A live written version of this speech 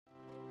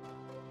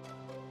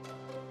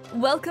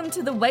Welcome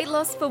to the Weight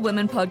Loss for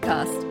Women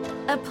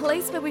podcast, a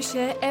place where we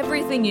share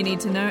everything you need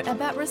to know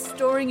about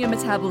restoring your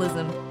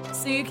metabolism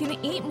so you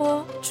can eat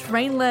more,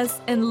 train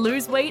less, and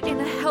lose weight in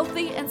a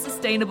healthy and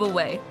sustainable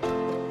way.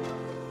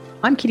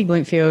 I'm Kitty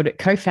Bloomfield,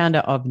 co-founder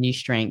of New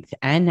Strength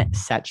and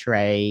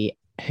Saturate,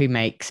 who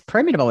makes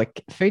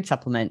pro-metabolic food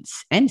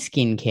supplements and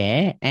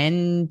skincare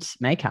and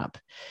makeup.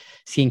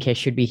 Skincare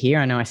should be here.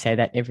 I know I say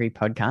that every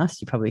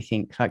podcast. You probably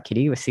think, fuck,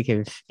 Kitty, we're sick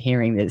of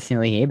hearing that it's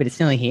nearly here, but it's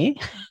nearly here.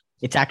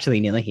 It's actually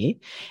nearly here.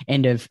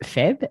 End of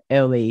Feb,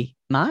 early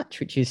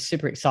March, which is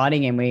super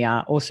exciting. And we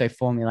are also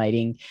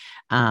formulating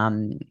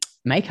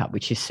makeup,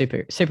 which is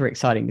super, super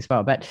exciting as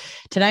well. But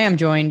today I'm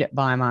joined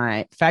by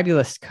my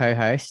fabulous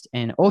co-host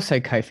and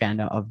also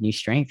co-founder of New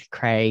Strength,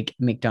 Craig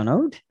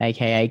McDonald,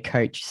 aka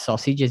Coach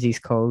Sausage, as he's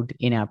called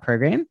in our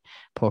program.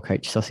 Poor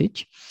Coach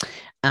Sausage.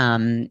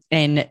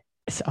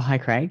 Hi,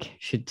 Craig.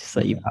 Should just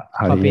let you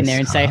pop in there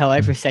and say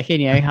hello for a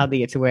second. You know, hardly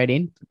gets a word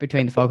in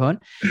between the foghorn.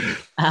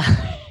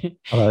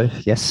 Hello.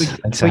 Yes.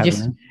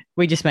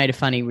 We just made a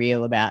funny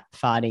reel about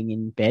farting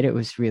in bed. It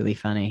was really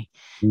funny.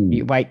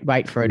 You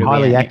wait for it.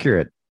 Highly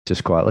accurate,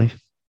 just quietly.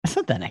 It's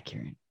not that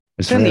accurate.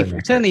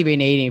 It's only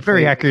been eating.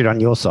 Very accurate on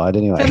your side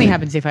anyway. It only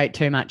happens if I ate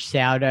too much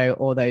sourdough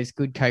or those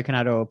good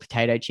coconut or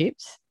potato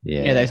chips.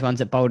 Yeah. You know, those ones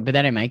that bold, but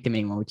they don't make them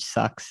anymore, which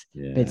sucks.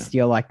 Yeah. But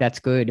still, like, that's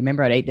good.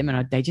 Remember, I'd eat them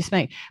and they just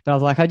make, but I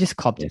was like, I just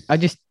copped it. I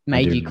just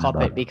made you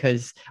cop it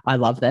because I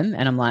love them.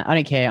 And I'm like, I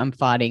don't care. I'm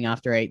farting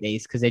after I eat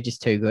these because they're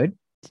just too good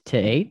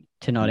to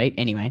not eat.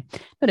 Anyway,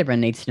 not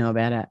everyone needs to know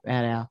about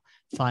our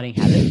farting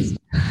habits.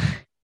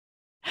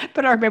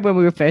 But I remember when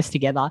we were first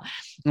together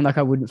and like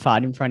I wouldn't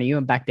fart in front of you.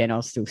 And back then I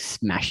was still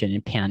smashing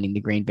and pounding the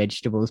green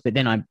vegetables. But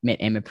then I met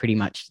Emma pretty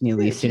much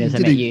nearly as soon as I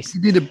met you.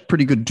 You did a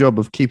pretty good job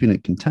of keeping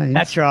it contained.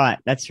 That's right.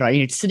 You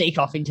need to sneak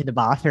off into the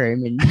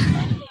bathroom and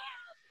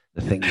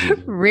the things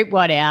rip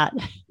one out.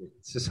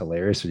 It's just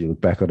hilarious when you look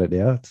back on it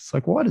now. It's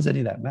like, why does any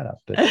of that matter?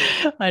 But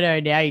I know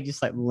now you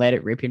just like let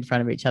it rip in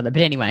front of each other.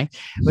 But anyway,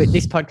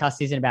 this podcast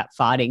isn't about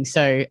farting.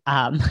 So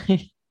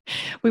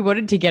we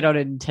wanted to get on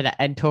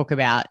and talk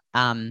about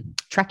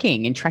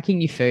tracking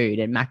your food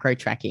and macro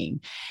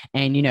tracking.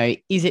 And, you know,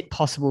 is it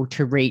possible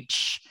to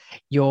reach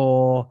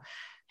your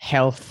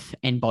health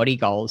and body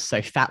goals?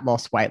 So fat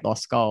loss, weight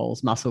loss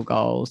goals, muscle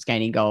goals,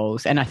 gaining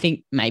goals. And I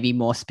think maybe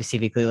more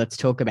specifically, let's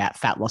talk about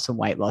fat loss and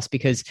weight loss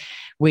because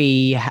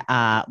we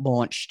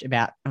launched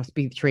about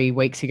 3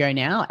 weeks ago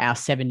now, our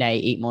 7-day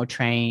Eat More,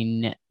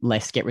 Train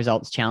Less, Get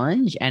Results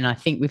challenge. And I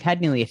think we've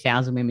had nearly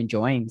 1,000 women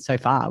join so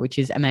far, which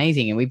is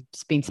amazing. And we've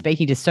been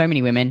speaking to so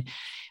many women.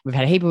 We've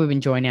had a heap of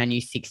women join our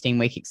new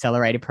 16-week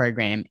accelerator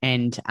program.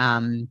 And,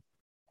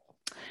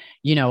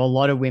 you know, a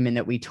lot of women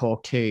that we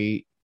talk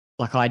to,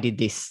 like I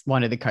did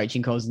one of the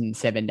coaching calls in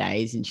 7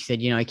 days. And she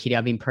said, you know, Kitty,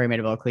 I've been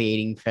pro-metabolically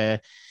eating for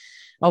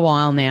a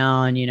while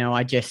now. And, you know,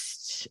 I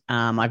just,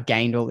 I've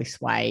gained all this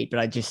weight, but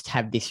I just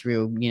have this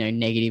real, you know,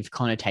 negative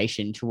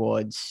connotation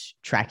towards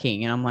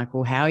tracking. And I'm like,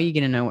 well, how are you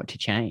going to know what to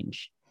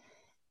change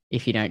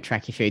if you don't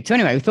track your food? So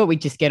anyway, we thought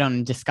we'd just get on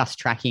and discuss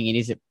tracking. And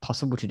is it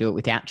possible to do it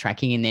without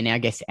tracking? And then I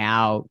guess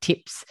our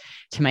tips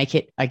to make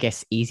it, I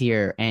guess,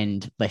 easier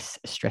and less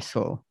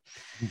stressful.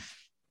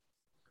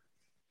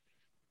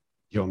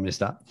 you want me to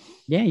start?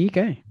 Yeah, you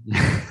go. Is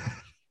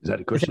that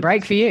a question? It's a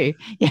break for you.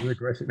 Yeah.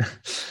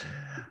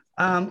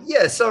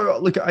 So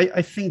look,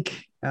 I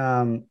think,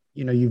 you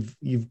know,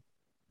 you've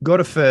got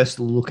to first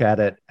look at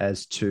it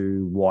as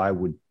to why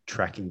would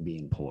tracking be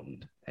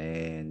important.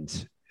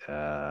 And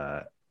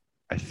I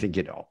think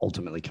it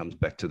ultimately comes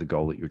back to the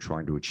goal that you're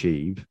trying to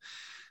achieve.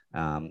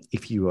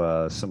 If you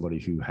are somebody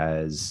who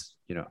has,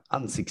 you know,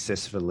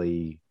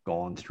 unsuccessfully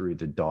gone through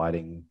the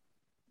dieting,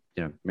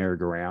 you know,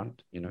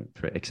 merry-go-round, you know,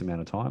 for X amount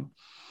of time,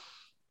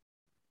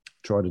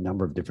 tried a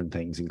number of different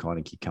things and kind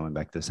of keep coming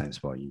back to the same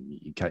spot.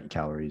 You cut your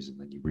calories and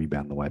then you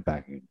rebound the way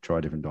back and try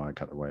a different diet,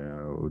 cut the way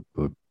or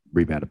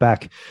rebound it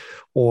back.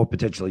 Or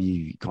potentially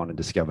you kind of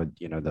discovered,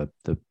 you know,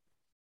 the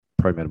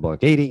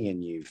pro-metabolic eating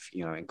and you've,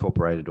 you know,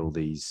 incorporated all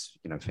these,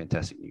 you know,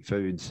 fantastic new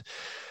foods,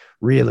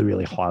 really,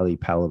 really highly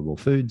palatable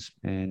foods.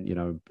 And, you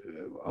know,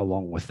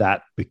 along with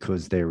that,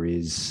 because there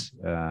is,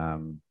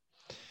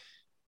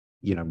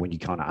 you know, when you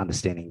kind of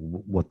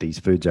understanding what these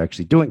foods are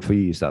actually doing for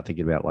you, you start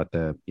thinking about like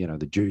the, you know,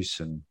 the juice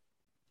and,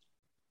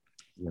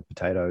 you know,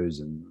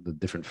 potatoes and the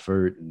different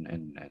fruit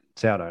and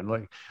sourdough, and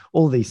like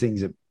all these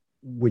things that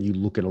when you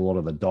look at a lot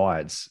of the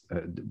diets,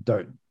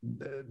 they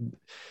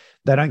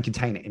don't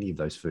contain any of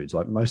those foods.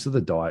 Like most of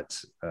the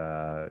diets,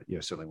 you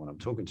know, certainly when I'm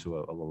talking to a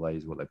lot of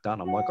ladies, what they've done,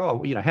 I'm like,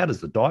 oh, you know, how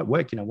does the diet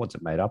work? You know, what's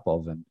it made up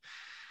of? And,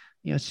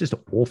 you know, it's just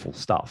awful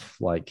stuff.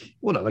 Like,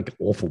 well, not like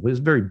awful, but it's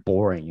very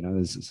boring. You know,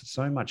 there's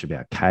so much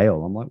about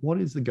kale. I'm like,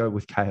 what is the go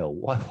with kale?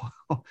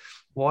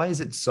 Why is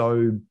it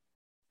so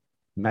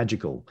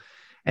magical?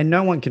 And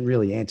no one can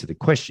really answer the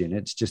question.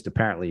 It's just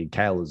apparently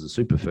kale is a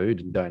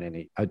superfood, and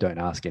don't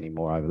ask any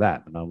more over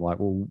that. And I'm like,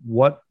 well,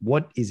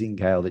 what is in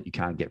kale that you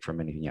can't get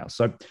from anything else?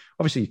 So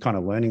obviously, kind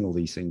of learning all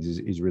these things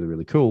is really,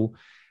 really cool.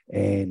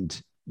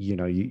 And you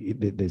know,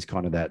 there's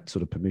kind of that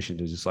sort of permission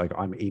to just like,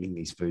 I'm eating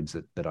these foods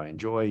that I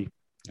enjoy.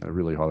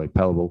 really highly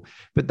palatable.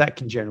 But that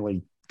can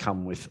generally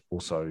come with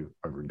also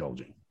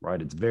overindulging,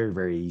 right? It's very,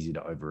 very easy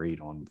to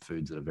overeat on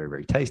foods that are very,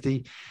 very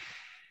tasty.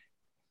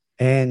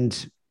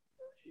 And,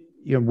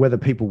 whether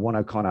people want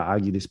to kind of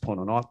argue this point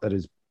or not, that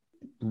is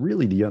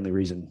really the only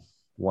reason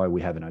why we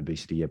have an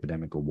obesity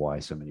epidemic or why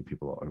so many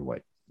people are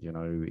overweight.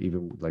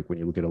 Even like when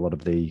you look at a lot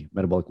of the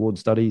metabolic ward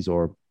studies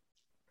or,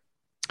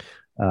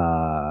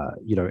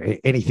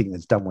 anything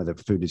that's done where the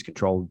food is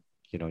controlled,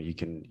 you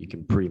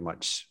can pretty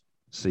much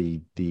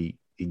see the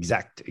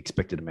exact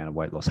expected amount of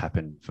weight loss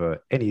happen for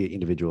any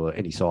individual or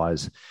any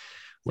size.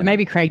 So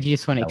maybe, Craig, you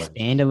just want to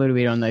expand a little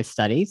bit on those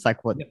studies,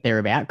 like what they're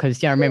about?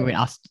 Because I remember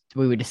when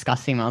we were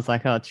discussing them, I was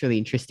like, oh, it's really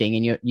interesting.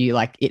 And you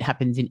like, it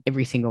happens in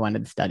every single one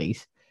of the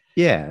studies.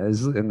 Yeah,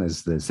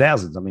 there's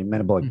thousands. I mean,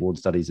 metabolic ward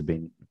studies have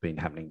been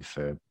happening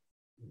for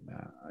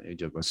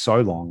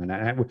so long,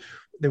 and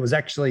there was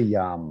actually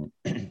some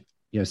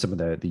of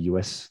the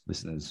US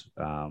listeners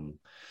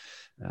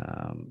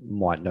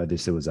might know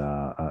this. There was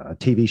a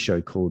TV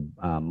show called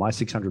My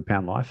 600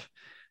 Pound Life,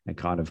 and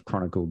kind of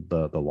chronicled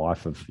the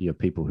life of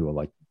people who are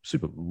like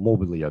super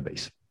morbidly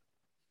obese.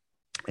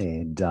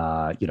 And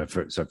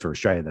for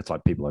Australia, that's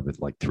like people over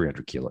like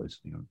 300 kilos,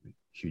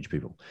 huge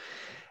people.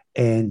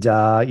 And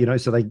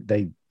so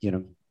they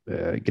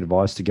get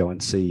advised to go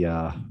and see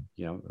a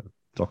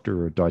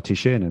doctor or a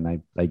dietitian,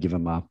 and they give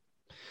them a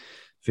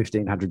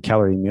 1,500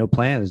 calorie meal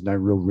plan. There's no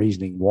real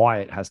reasoning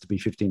why it has to be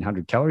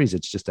 1,500 calories.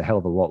 It's just a hell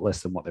of a lot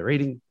less than what they're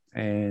eating.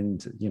 And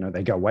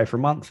they go away for a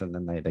month, and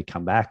then they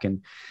come back,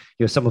 and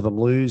some of them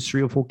lose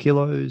 3 or 4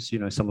 kilos.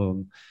 Some of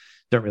them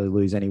don't really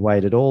lose any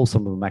weight at all.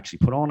 Some of them actually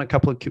put on a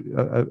couple of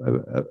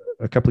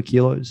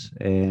kilos,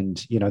 and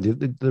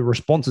the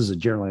responses are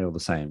generally all the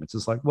same. It's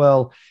just like,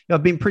 well,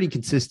 I've been pretty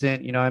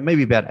consistent,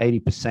 maybe about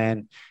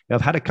 80%. I've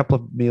had a couple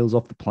of meals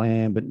off the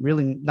plan, but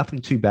really nothing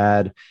too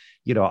bad.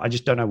 I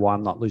just don't know why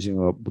I'm not losing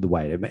the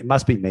weight. It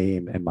must be me,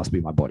 and it must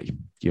be my body,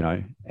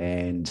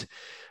 and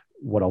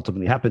what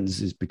ultimately happens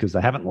is, because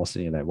they haven't lost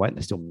any of that weight and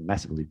they're still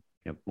massively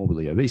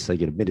morbidly obese, they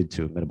get admitted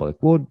to a metabolic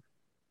ward.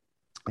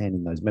 And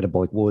in those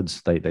metabolic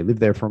wards, they live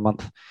there for a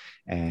month,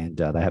 and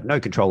they have no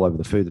control over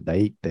the food that they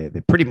eat. They're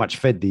pretty much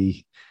fed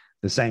the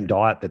same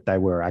diet that they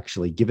were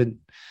actually given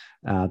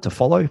to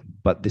follow,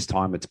 but this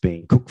time it's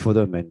being cooked for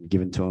them and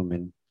given to them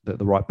in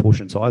the right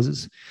portion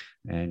sizes.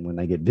 And when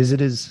they get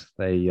visitors,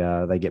 they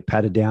get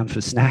patted down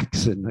for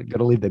snacks, and they've got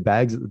to leave their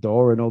bags at the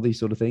door and all these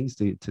sort of things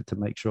to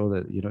make sure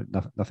that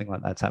nothing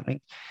like that's happening.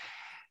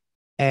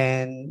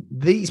 And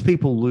these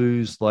people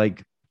lose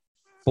like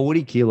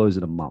 40 kilos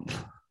in a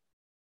month,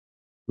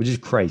 which is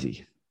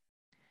crazy.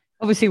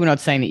 Obviously, we're not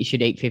saying that you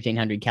should eat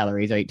 1,500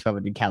 calories or eat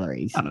 1,200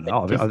 calories. I don't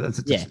know.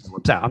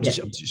 I'm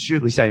just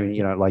surely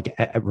saying,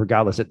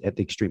 regardless at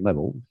the extreme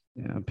level,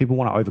 people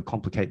want to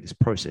overcomplicate this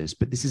process,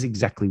 but this is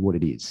exactly what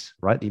it is,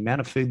 right? The amount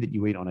of food that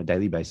you eat on a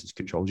daily basis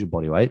controls your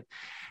body weight.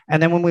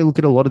 And then when we look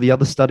at a lot of the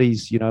other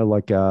studies,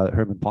 like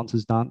Herman Ponce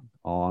has done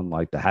on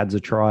like the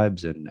Hadza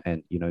tribes and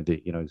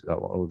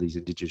all of these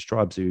indigenous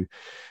tribes who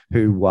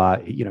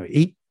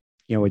eat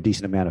a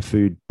decent amount of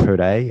food per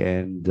day,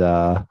 and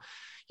they're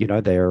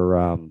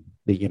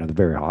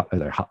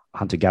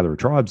hunter-gatherer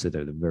tribes, that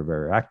they're very,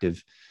 very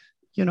active.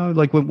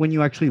 Like when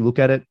you actually look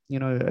at it,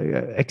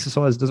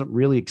 exercise doesn't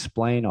really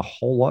explain a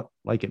whole lot.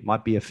 Like it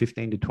might be a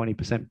 15 to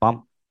 20%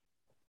 bump,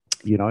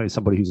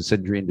 somebody who's a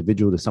sedentary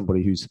individual to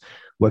somebody who's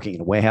working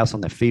in a warehouse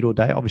on their feet all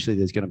day. Obviously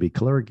there's going to be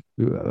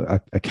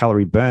a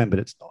calorie burn, but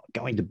it's not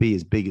going to be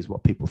as big as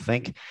what people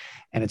think.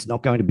 And it's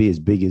not going to be as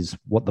big as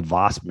what the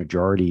vast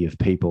majority of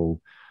people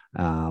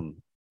are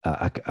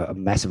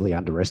massively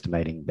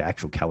underestimating the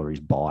actual calories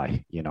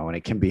by, and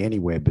it can be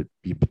anywhere but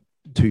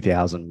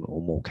 2,000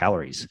 or more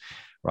calories,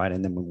 right?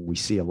 And then when we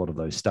see a lot of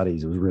those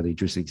studies, it was a really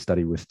interesting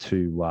study with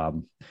two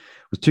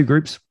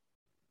groups,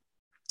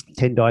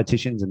 10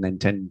 dietitians and then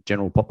 10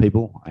 general pop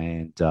people.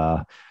 And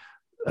the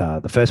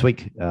first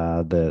week,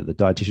 the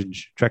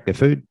dietitians tracked their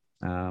food,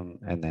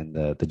 and then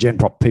the gen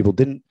pop people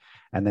didn't.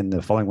 And then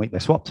the following week they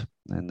swapped,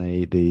 and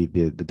the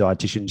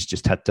dietitians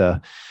just had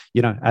to,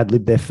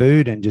 ad-lib their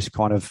food and just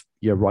kind of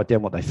write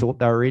down what they thought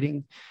they were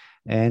eating.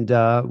 And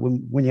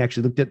when you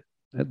actually looked at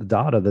the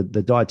data,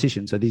 the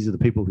dietitian, so these are the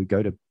people who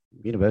go to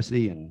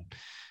university and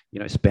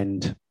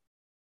spend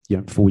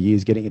 4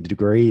 years getting a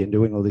degree and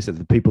doing all this, are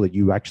the people that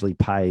you actually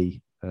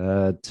pay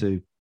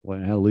to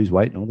lose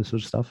weight and all this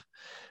sort of stuff.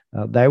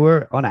 They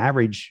were on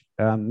average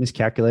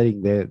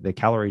miscalculating their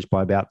calories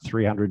by about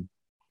 300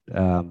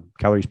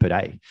 calories per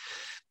day.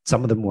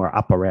 Some of them were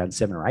up around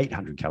 700 or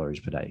 800 calories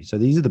per day. So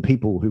these are the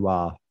people who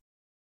are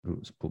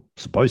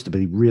supposed to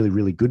be really,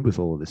 really good with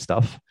all of this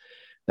stuff.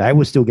 They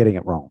were still getting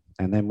it wrong.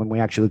 And then when we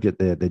actually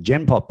looked at the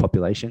Gen Pop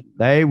population,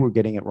 they were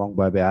getting it wrong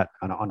by about,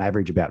 on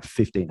average, about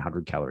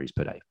 1,500 calories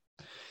per day.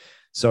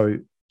 So,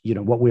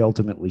 what we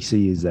ultimately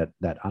see is that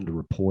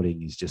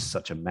underreporting is just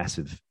such a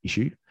massive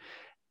issue.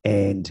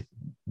 And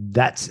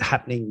that's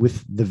happening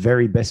with the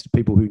very best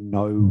people who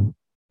know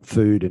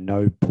food and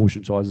know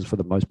portion sizes for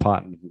the most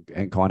part,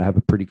 and kind of have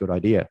a pretty good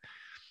idea.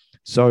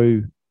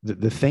 So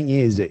the thing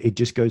is, it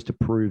just goes to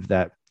prove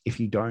that if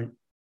you don't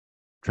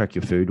track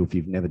your food, or if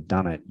you've never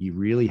done it, you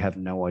really have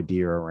no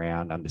idea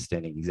around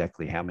understanding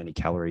exactly how many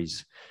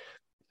calories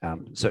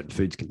certain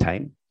foods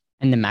contain.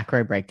 And the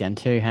macro breakdown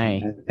too,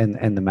 hey?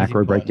 And the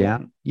macro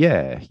breakdown.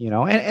 Yeah,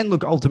 and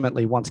look,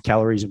 ultimately, once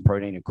calories and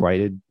protein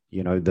equated,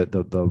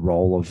 the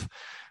role of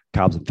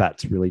carbs and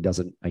fats really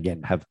doesn't,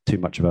 again, have too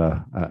much of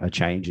a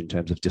change in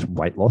terms of just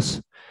weight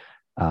loss.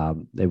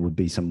 There would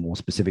be some more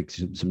specifics,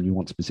 some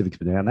nuanced specifics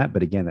around that,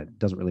 but again, that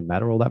doesn't really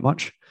matter all that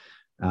much.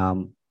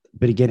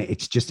 But again,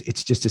 it's just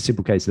a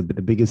simple case. The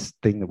biggest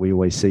thing that we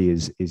always see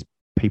is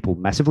people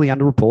massively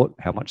underreport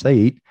how much they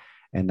eat,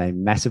 and they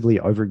massively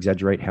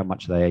over-exaggerate how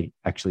much they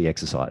actually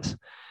exercise.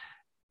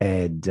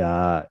 And,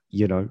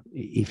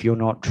 if you're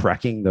not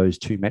tracking those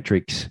two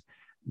metrics,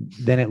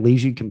 then it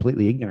leaves you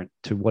completely ignorant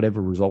to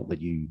whatever result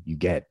that you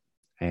get.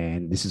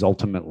 And this is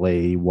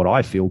ultimately what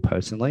I feel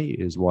personally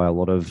is why a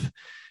lot of,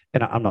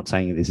 and I'm not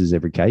saying this is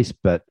every case,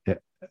 but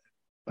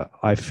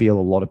I feel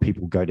a lot of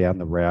people go down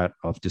the route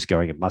of just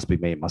going, it must be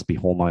me, it must be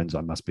hormones,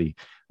 they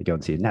go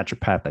and see a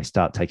naturopath, they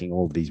start taking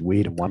all of these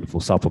weird and wonderful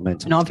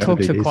supplements. And I've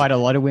talked to quite a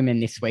lot of women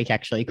this week,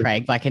 actually,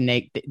 Craig.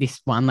 And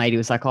this one lady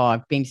was like,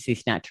 I've been to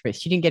this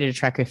naturopath. She didn't get her to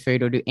track her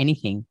food or do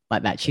anything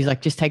like that. She's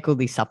like, just take all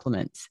these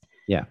supplements.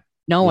 Yeah.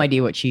 No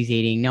idea what she's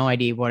eating, no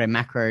idea what her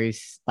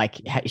macros, like,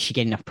 is she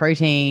getting enough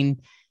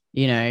protein,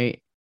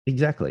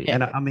 Exactly. Yeah.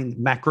 And I mean,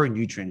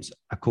 macronutrients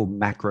are called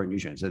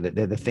macronutrients. So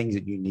they're the things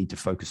that you need to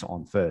focus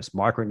on first.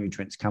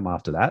 Micronutrients come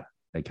after that.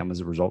 They come as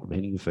a result of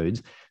eating the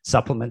foods.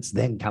 Supplements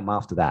then come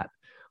after that.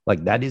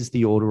 Like, that is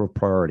the order of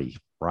priority,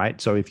 right?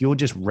 So if you're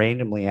just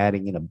randomly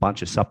adding in a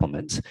bunch of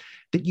supplements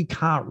that you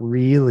can't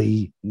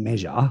really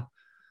measure,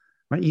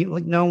 right?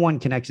 No one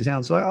can actually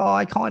sound like, oh,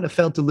 I kind of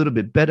felt a little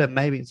bit better.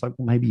 Maybe it's like,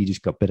 well, maybe you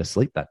just got better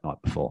sleep that night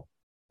before.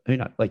 Who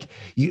knows? Like,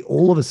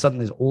 all of a sudden,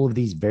 there's all of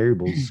these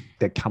variables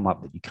that come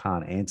up that you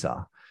can't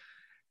answer.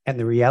 And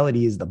the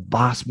reality is, the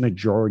vast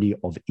majority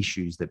of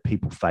issues that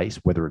people face,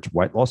 whether it's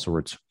weight loss or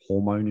it's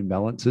hormone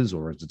imbalances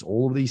or it's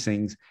all of these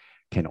things,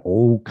 can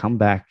all come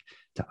back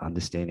to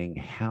understanding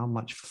how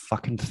much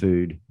fucking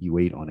food you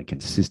eat on a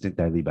consistent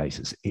daily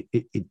basis.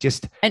 It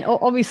just, and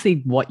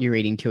obviously what you're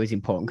eating too is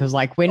important, because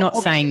like we're not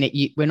saying that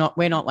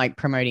we're not like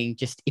promoting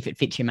just if it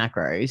fits your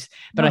macros,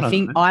 but I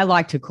think I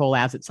like to call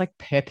ours, it's like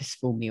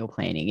purposeful meal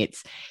planning.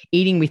 It's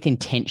eating with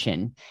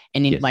intention,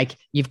 and then like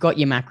you've got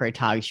your macro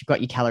targets, you've got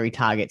your calorie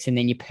targets, and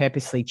then you're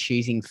purposely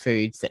choosing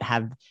foods that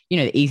have,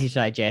 easy to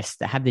digest,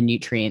 that have the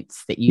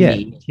nutrients that you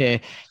need to,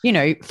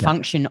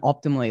 function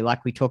optimally.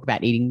 Like we talk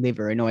about eating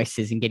liver and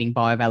oysters and getting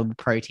bioavailable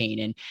protein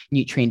and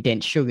nutrient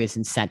dense sugars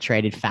and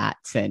saturated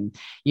fats, and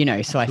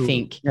so I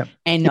think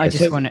and I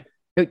just want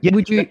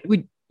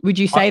to would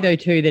you say though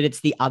too that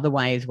it's the other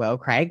way as well,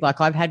 Craig? Like,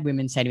 I've had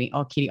women say to me,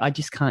 oh Kitty, I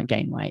just can't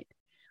gain weight,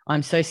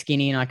 I'm so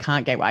skinny and I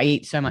can't gain weight, I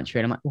eat so much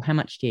food. I'm like, well, how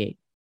much do you eat?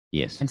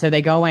 Yes. And so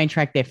they go away and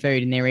track their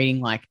food and they're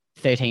eating like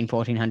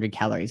 1,400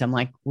 calories. I'm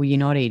like, well, you're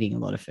not eating a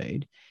lot of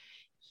food,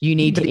 you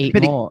need to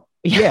eat more.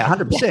 Yeah,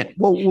 100%.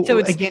 Well, so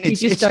again, it's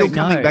still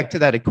coming back to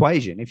that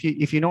equation.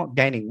 If you're not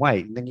gaining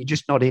weight, then you're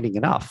just not eating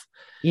enough.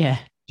 Yeah.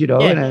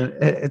 And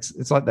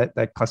it's like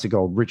that classic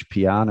old Rich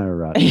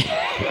Piana.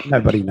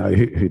 Nobody know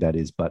who that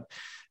is, but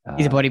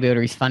he's a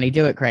bodybuilder. He's funny.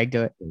 Do it, Craig.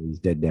 Do it. He's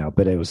dead now,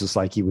 but it was just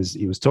like he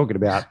was talking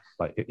about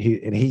like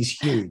he's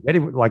huge.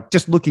 Like,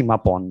 just look him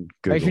up on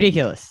Google. It's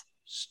ridiculous.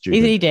 Stupid.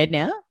 Isn't he dead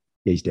now?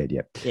 Yeah, he's dead.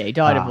 Yeah. Yeah, he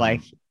died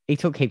of he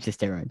took heaps of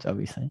steroids,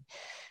 obviously.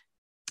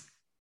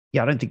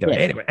 Yeah, I don't think that.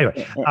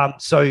 Anyway.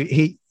 So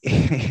he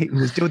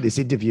was doing this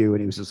interview and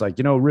he was just like,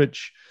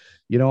 Rich,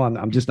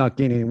 I'm just not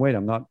gaining any weight.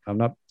 I'm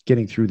not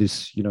getting through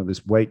this,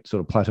 this weight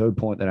sort of plateau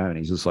point that I'm in.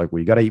 He's just like,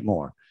 well, you got to eat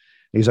more.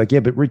 He's like,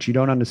 yeah, but Rich, you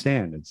don't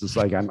understand. It's just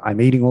like, I'm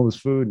eating all this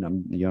food and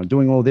I'm,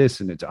 doing all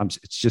this and it's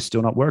just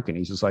still not working.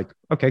 He's just like,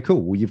 okay,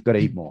 cool. Well, you've got to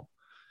eat more.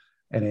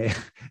 And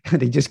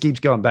he just keeps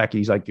going back.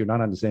 He's like, you're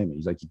not understanding.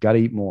 He's like, you got to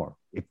eat more.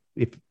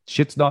 If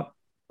shit's not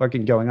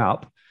fucking going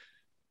up,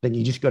 then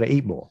you just got to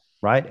eat more.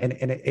 Right. And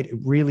it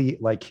really,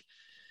 like,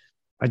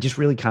 I just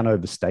really can't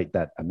overstate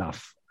that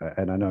enough.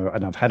 And I know,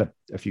 and I've had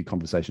a few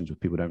conversations with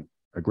people who don't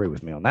agree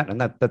with me on that, and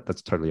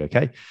that's totally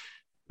okay.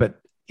 But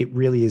it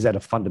really is at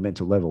a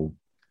fundamental level.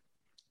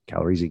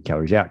 Calories in,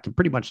 calories out can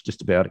pretty much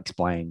just about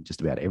explain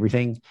just about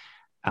everything.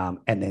 And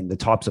then the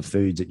types of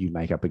foods that you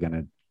make up are going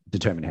to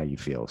determine how you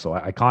feel. So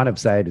I kind of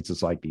say it's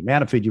just like the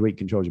amount of food you eat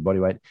controls your body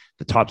weight.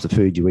 The types of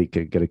food you eat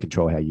are going to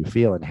control how you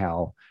feel and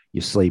how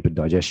your sleep and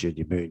digestion,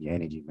 your mood, your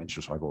energy,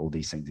 menstrual cycle, all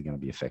these things are going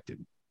to be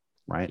affected,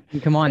 right? You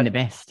combine the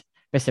best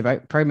of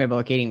both.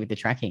 Pro-metabolic eating with the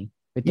tracking.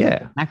 With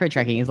the macro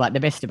tracking is like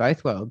the best of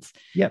both worlds.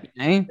 Yep.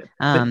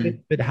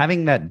 But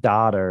having that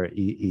data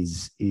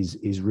is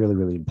really,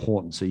 really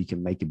important so you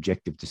can make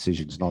objective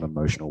decisions, not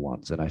emotional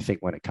ones. And I think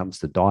when it comes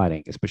to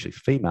dieting, especially for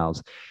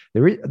females,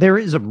 there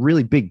is a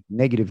really big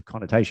negative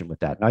connotation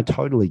with that. And I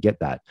totally get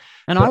that.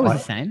 And I was the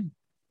same.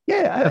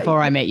 Yeah. Before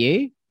I met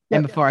you.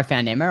 And before I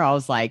found Emma, I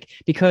was like,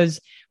 because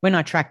when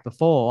I tracked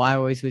before, I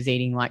always was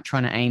eating like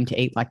trying to aim to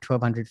eat like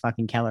 1,200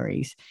 fucking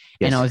calories.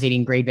 Yes. And I was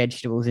eating green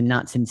vegetables and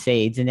nuts and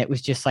seeds. And it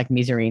was just like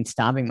misery and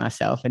starving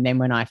myself. And then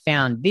when I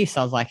found this,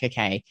 I was like,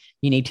 okay,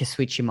 you need to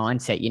switch your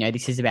mindset. You know,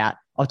 this is about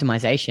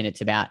optimization.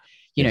 It's about,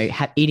 you know,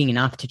 eating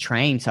enough to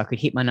train so I could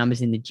hit my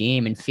numbers in the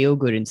gym and feel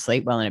good and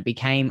sleep well. And it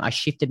became, I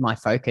shifted my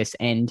focus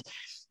and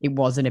it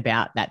wasn't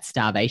about that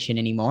starvation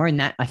anymore. And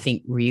that I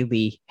think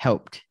really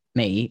helped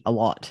me a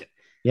lot.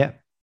 Yeah.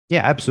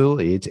 Yeah,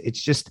 absolutely.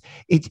 It's just,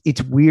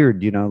 it's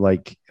weird, you know,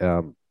 like,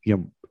 and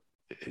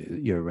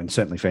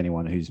certainly for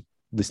anyone who's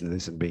listening to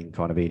this and been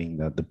kind of eating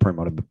the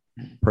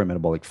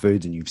pro-metabolic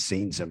foods and you've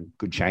seen some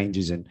good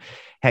changes in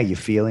how you're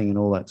feeling and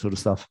all that sort of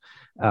stuff.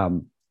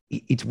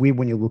 It's weird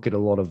when you look at a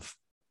lot of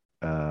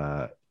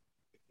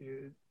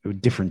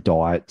different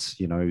diets,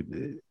 you know,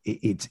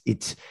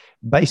 it's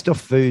based off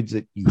foods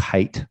that you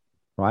hate,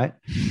 right?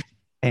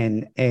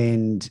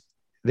 And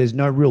there's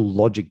no real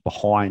logic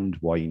behind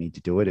why you need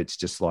to do it. It's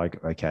just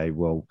like, okay,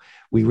 well,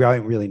 we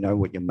don't really know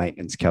what your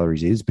maintenance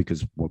calories is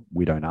because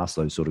we don't ask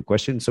those sort of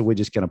questions. So we're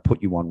just going to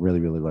put you on really,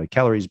 really low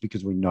calories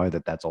because we know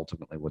that that's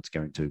ultimately what's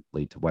going to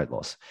lead to weight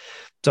loss.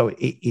 So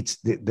it's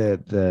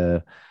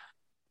the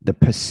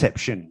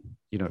perception,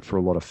 you know, for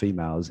a lot of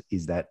females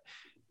is that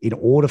in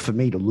order for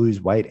me to lose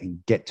weight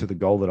and get to the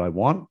goal that I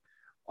want,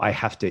 I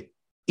have to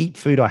eat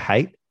food I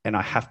hate and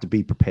I have to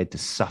be prepared to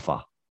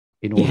suffer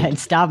in order and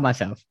starve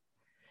myself.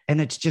 And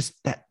it's just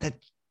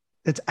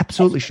that's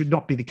absolutely should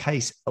not be the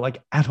case,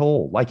 like at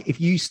all. Like if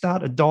you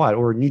start a diet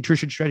or a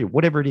nutrition strategy,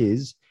 whatever it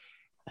is,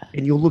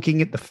 and you're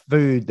looking at the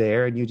food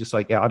there and you're just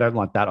like, yeah, I don't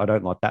like that. I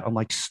don't like that. I'm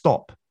like,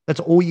 stop. That's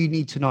all you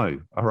need to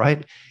know. All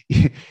right.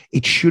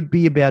 It should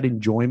be about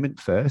enjoyment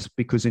first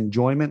because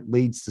enjoyment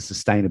leads to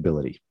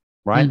sustainability.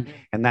 Right.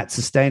 And that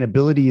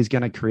sustainability is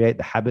going to create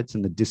the habits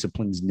and the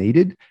disciplines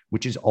needed,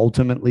 which is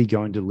ultimately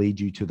going to lead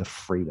you to the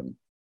freedom.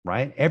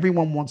 Right.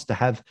 Everyone wants to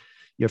have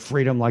your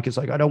freedom. Like, it's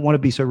like, I don't want to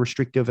be so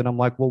restrictive. And I'm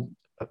like, well,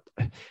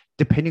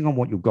 depending on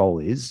what your goal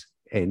is,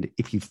 and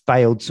if you've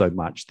failed so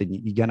much, then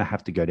you're going to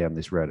have to go down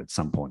this road at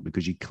some point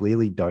because you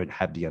clearly don't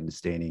have the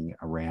understanding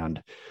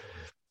around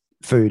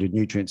food and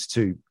nutrients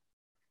to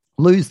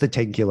lose the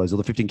 10 kilos or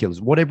the 15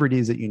 kilos, whatever it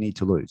is that you need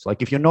to lose.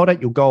 Like if you're not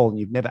at your goal and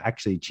you've never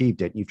actually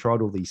achieved it and you've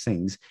tried all these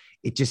things,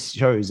 it just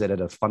shows that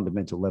at a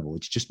fundamental level,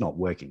 it's just not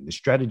working. The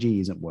strategy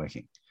isn't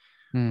working.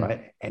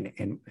 Right.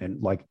 And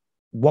like,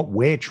 what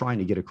we're trying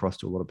to get across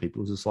to a lot of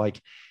people is it's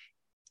like,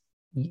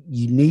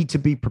 you need to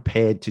be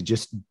prepared to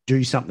just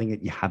do something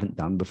that you haven't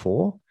done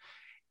before.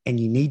 And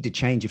you need to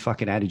change your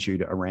fucking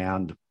attitude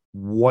around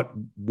what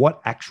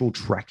actual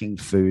tracking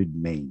food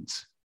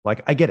means.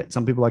 Like, I get it.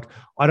 Some people are like,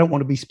 I don't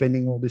want to be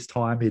spending all this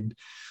time in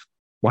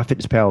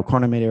MyFitnessPal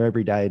chronometer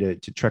every day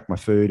to track my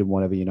food and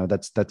whatever, you know,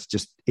 that's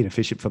just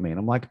inefficient for me. And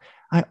I'm like,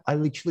 I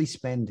literally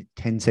spend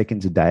 10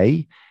 seconds a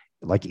day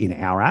like in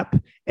our app,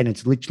 and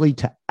it's literally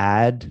to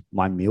add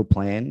my meal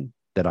plan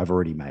that I've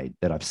already made,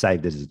 that I've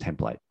saved as a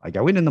template. I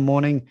go in the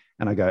morning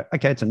and I go,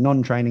 okay, it's a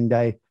non-training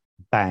day,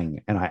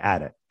 bang, and I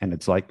add it. And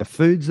it's like the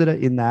foods that are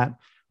in that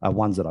are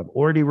ones that I've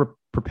already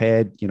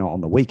prepared, you know,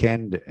 on the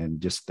weekend,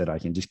 and just that I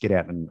can just get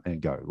out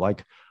and go.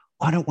 Like,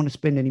 I don't want to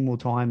spend any more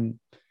time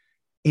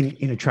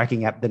in a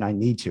tracking app than I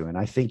need to. And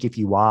I think if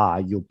you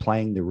are, you're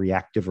playing the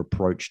reactive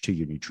approach to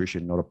your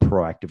nutrition, not a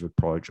proactive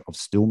approach of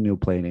still meal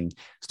planning,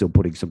 still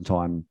putting some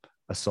time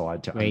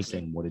aside to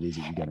understand what it is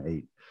that you're going to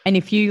eat. And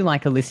if you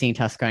like are listening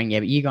to us going, yeah,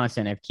 but you guys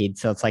don't have kids,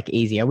 so it's like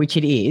easier, which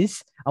it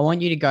is. I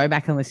want you to go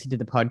back and listen to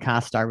the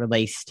podcast I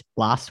released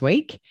last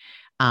week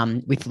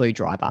with Lou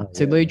Driver.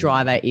 So Lou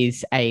Driver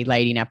is a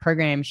lady in our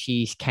program.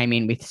 She came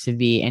in with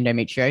severe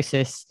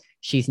endometriosis.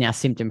 She's now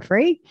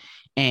symptom-free.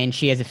 And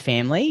she has a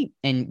family,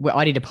 and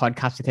I did a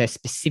podcast with her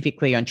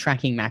specifically on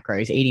tracking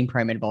macros, eating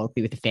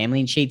pro-metabolically with the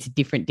family, and she eats a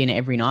different dinner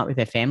every night with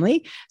her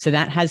family. So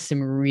that has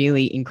some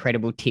really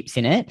incredible tips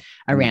in it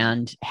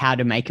around how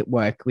to make it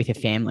work with a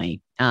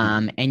family.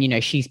 And, you know,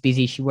 she's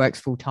busy. She works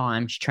full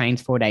time. She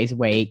trains 4 days a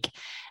week.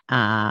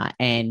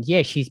 And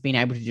yeah, she's been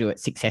able to do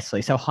it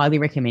successfully. So I highly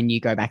recommend you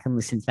go back and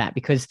listen to that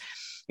because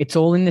it's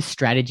all in the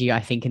strategy, I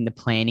think, in the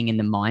planning and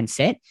the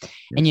mindset. Yes.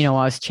 And, you know,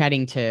 I was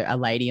chatting to a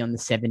lady on the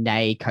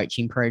 7-day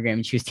coaching program,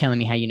 and she was telling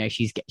me how, you know,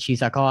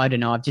 she's like, oh, I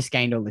don't know, I've just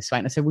gained all this weight.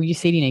 And I said, well, you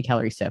see, you need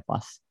calorie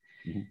surplus.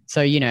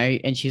 So, you know,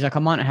 and she's like, I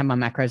might not have my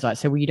macros right.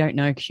 So, well, you don't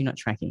know because you're not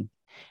tracking.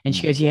 And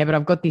she goes, yeah, but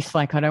I've got this,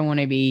 like, I don't want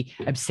to be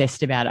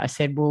obsessed about it. I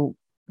said, well,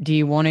 do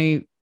you want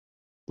to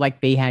like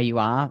be how you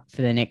are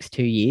for the next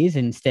 2 years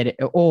instead?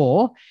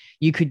 Or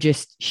you could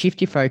just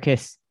shift your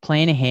focus,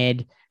 plan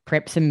ahead,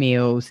 prep some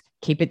meals,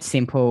 keep it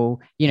simple,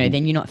 you know,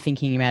 then you're not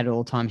thinking about it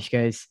all the time. She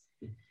goes,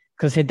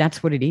 because I said,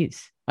 that's what it is.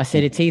 I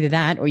said, it's either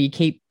that or you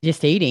keep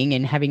just eating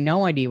and having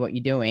no idea what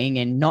you're doing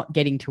and not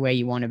getting to where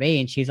you want to be.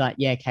 And she's like,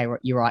 yeah, okay,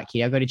 you're right,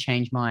 kid. I've got to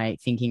change my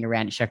thinking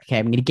around it. She's like, okay,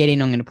 I'm going to get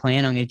in. I'm going to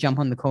plan. I'm going to jump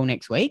on the call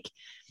next week.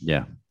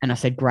 Yeah. And I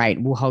said,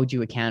 great, we'll hold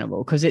you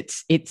accountable. Because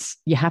it's,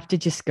 you have to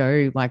just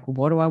go like, well,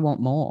 what do I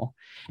want more?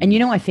 And, you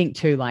know, I think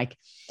too, like,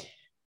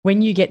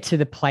 when you get to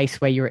the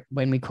place where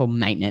when we call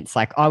maintenance,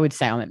 like I would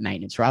say I'm at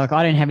maintenance, right? Like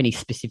I don't have any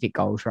specific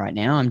goals right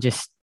now. I'm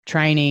just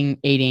training,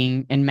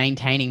 eating, and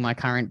maintaining my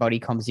current body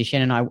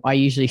composition. And I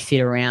usually sit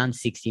around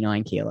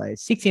 69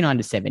 kilos, 69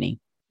 to 70.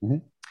 Mm-hmm.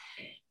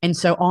 And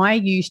so I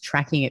use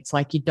tracking. It's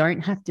like you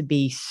don't have to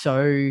be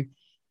so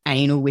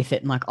anal with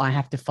it and like I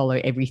have to follow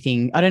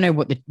everything. I don't know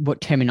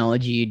what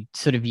terminology you'd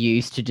sort of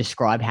use to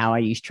describe how I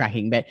use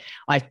tracking, but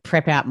I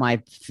prep out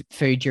my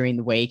food during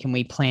the week and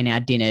we plan our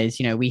dinners.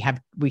 You know, we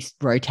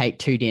rotate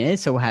 2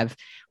 dinners, so we'll have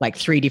like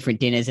 3 different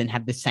dinners and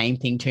have the same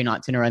thing 2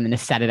 nights in a row, and then a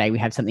Saturday we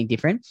have something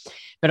different.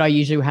 But I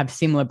usually will have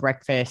similar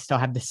breakfast. I'll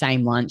have the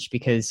same lunch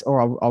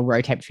I'll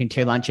rotate between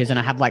 2 lunches, and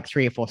I have like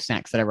 3 or 4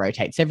 snacks that I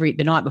rotate. So the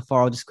night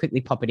before I'll just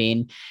quickly pop it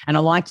in, and I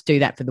like to do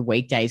that for the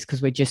weekdays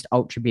because we're just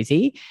ultra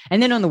busy.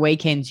 And then on the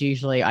weekends,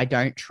 usually I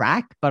don't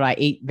track, but I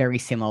eat very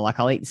similar. Like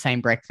I'll eat the same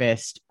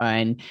breakfast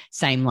and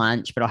same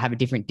lunch, but I'll have a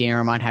different dinner.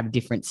 I might have a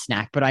different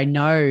snack, but I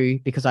know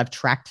because I've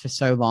tracked for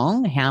so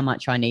long how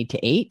much I need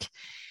to eat.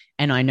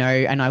 And I know,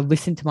 and I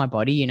listen to my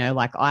body, you know,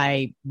 like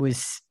I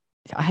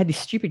had this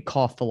stupid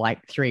cough for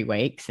like 3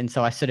 weeks. And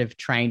so I sort of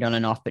trained on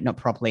and off, but not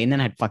properly. And then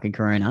I had fucking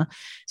corona.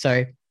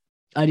 So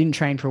I didn't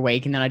train for a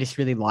week, and then I just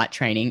really liked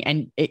training.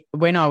 And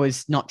when I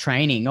was not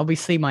training,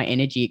 obviously my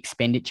energy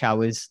expenditure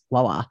was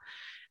lower.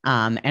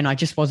 And I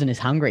just wasn't as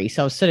hungry.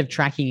 So I was sort of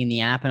tracking in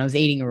the app and I was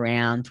eating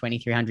around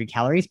 2,300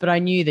 calories, but I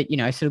knew that, you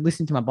know, sort of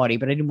listen to my body,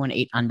 but I didn't want to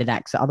eat under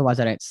that. So otherwise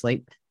I don't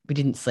sleep. We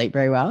didn't sleep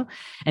very well.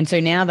 And so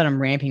now that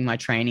I'm ramping my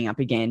training up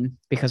again,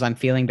 because I'm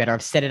feeling better,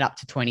 I've set it up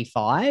to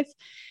 25 and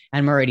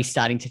I'm already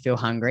starting to feel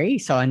hungry.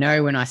 So I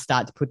know when I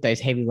start to put those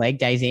heavy leg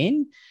days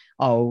in,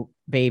 I'll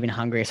be even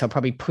hungrier. So I'll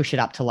probably push it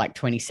up to like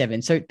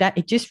 27. So that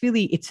it just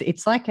really,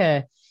 it's like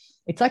a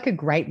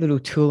great little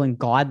tool and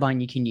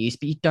guideline you can use,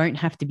 but you don't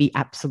have to be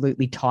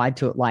absolutely tied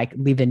to it, like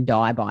live and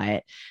die by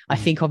it. I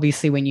think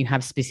obviously when you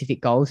have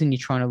specific goals and you're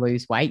trying to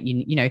lose weight,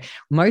 you know,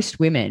 most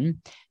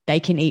women, they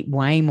can eat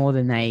way more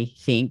than they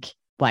think.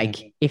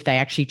 Like if they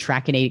actually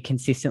track and eat it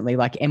consistently,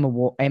 like Emma,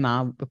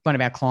 one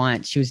of our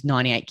clients, she was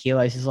 98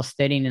 kilos, has lost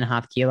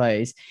 13.5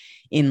 kilos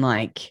in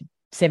like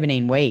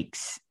 17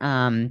 weeks.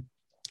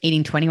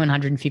 Eating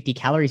 2,150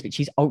 calories, but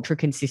she's ultra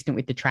consistent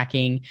with the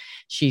tracking.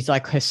 She's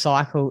like, her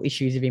cycle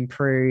issues have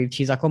improved.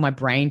 She's like, oh, my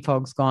brain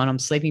fog's gone. I'm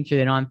sleeping through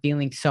the night. I'm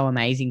feeling so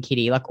amazing,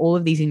 Kitty. Like all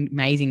of these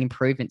amazing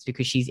improvements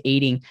because she's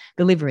eating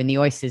the liver and the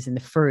oysters and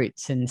the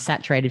fruits and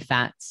saturated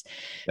fats,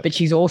 but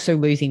she's also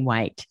losing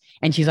weight.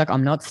 And she's like,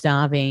 I'm not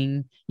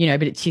starving, you know,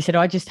 but she said,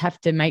 I just have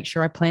to make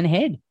sure I plan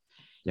ahead.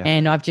 Yeah.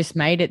 And I've just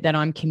made it that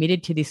I'm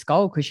committed to this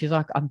goal because she's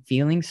like, I'm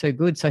feeling so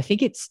good. So I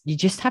think you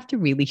just have to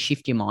really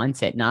shift your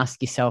mindset and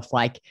ask yourself,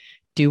 like,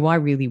 do I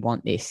really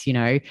want this? You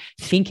know,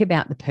 think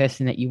about the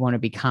person that you want to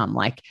become.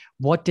 Like,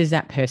 what does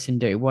that person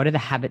do? What are the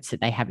habits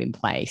that they have in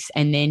place?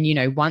 And then, you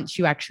know, once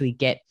you actually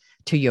get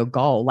to your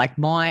goal, like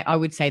I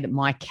would say that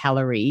my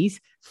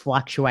calories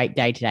fluctuate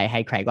day to day.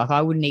 Hey, Craig, like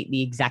I wouldn't eat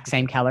the exact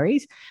same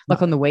calories.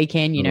 Like on the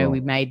weekend, you know, we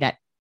made that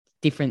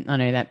different. I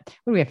know that,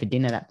 what do we have for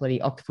dinner? That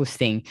bloody octopus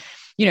thing,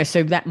 you know,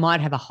 so that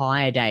might have a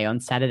higher day on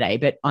Saturday,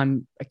 but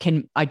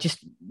I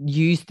just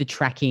use the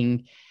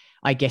tracking.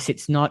 I guess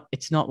it's not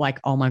like,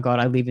 oh my God,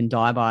 I live and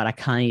die by it. I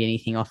can't eat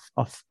anything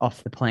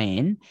off the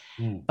plan,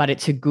 but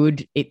it's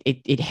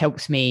it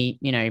helps me,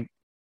 you know,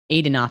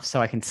 eat enough so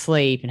I can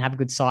sleep and have a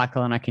good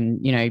cycle and I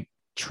can, you know,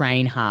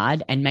 train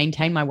hard and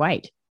maintain my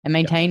weight and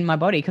maintain my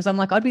body. Cause I'm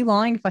like, I'd be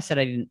lying if I said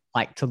I didn't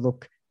like to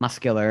look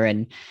muscular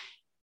and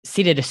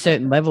sit at a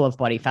certain level of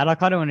body fat.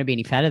 Like I don't want to be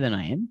any fatter than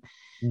I am.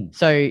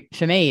 So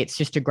for me, it's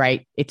a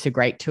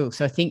great tool.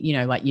 So I think, you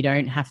know, like you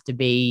don't have to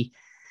be,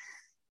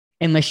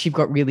 unless you've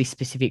got really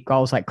specific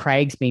goals. Like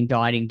Craig's been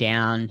dieting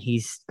down.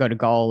 He's got a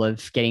goal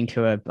of getting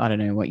to I don't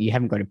know what, you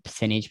haven't got a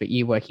percentage, but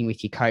you're working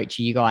with your coach.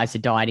 You guys are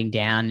dieting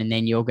down and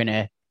then you're going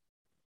to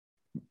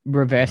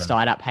reverse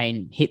diet up, hey,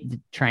 and hit the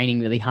training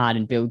really hard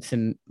and build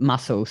some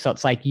muscle. So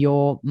it's like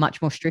you're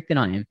much more strict than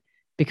I am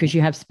because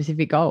you have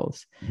specific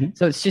goals.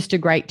 So it's just a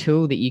great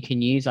tool that you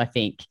can use, I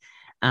think.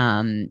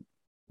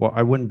 Well,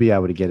 I wouldn't be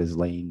able to get as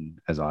lean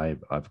as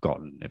I've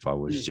gotten if I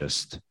was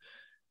just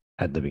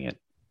ad-libbing it.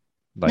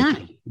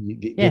 Like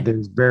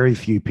there's very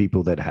few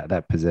people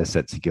that possess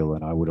that skill,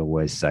 and I would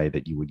always say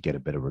that you would get a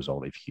better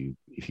result if you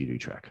do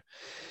track.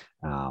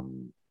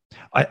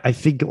 I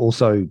think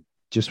also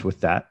just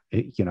with that,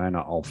 you know, and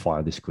I'll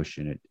fire this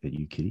question at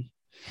you, Kitty.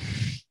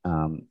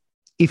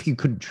 If you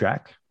couldn't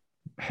track,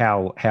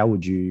 how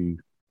would you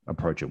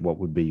approach it? What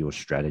would be your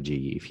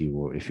strategy if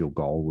your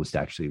goal was to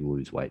actually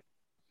lose weight?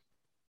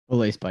 Or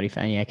lose body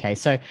fat. Yeah, okay.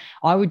 So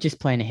I would just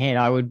plan ahead.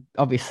 I would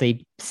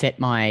obviously set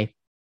my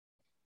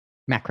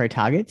macro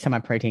targets, so my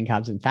protein,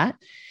 carbs, and fat,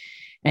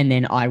 and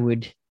then I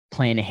would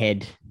plan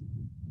ahead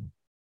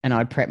and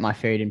I'd prep my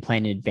food and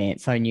plan in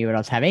advance so I knew what I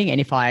was having. And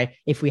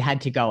if we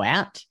had to go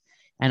out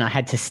and I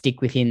had to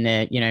stick within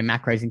the, you know,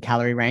 macros and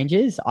calorie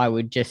ranges, I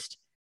would just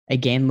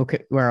again look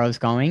at where I was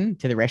going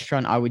to the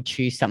restaurant. I would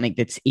choose something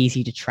that's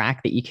easy to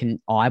track that you can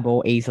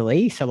eyeball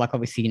easily. So like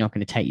obviously you're not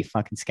going to take your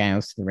fucking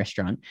scales to the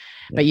restaurant,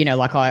 but you know,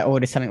 like I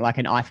order something like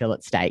an eye fillet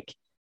steak.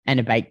 and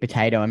a baked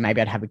potato, and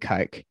maybe I'd have a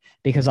Coke,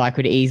 because I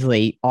could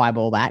easily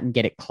eyeball that and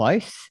get it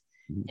close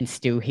and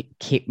still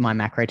hit my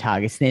macro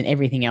targets. Then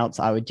everything else,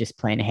 I would just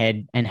plan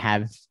ahead and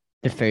have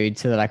the food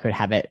so that I could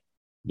have it,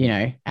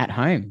 at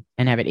home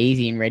and have it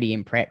easy and ready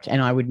and prepped.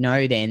 And I would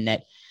know then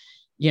that,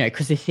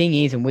 because the thing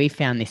is, and we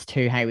found this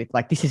too, hey, with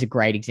this is a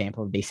great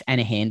example of this,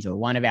 Anna Hansel,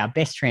 one of our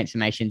best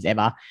transformations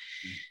ever.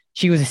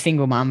 She was a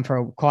single mum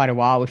for quite a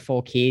while with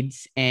 4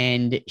 kids,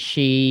 and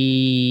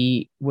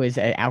she was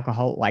an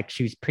alcoholic.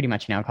 She was pretty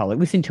much an alcoholic.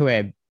 Listen to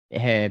her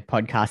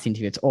podcast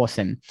interview. It's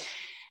awesome.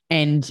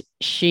 And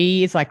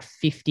she is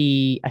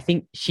 50. I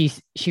think she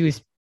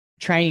was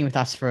training with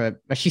us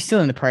she's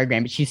still in the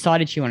program, but she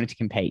decided she wanted to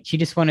compete. She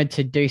just wanted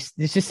to do,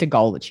 it's just a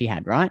goal that she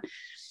had, right?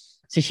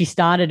 So she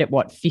started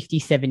at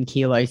 57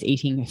 kilos,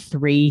 eating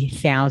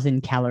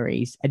 3,000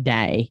 calories a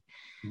day.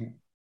 Mm-hmm.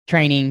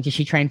 Training. Did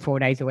she train 4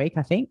 days a week?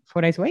 I think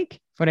 4 days a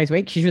week. 4 days a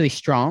week. She's really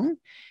strong.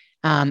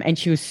 And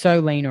she was so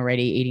lean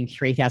already, eating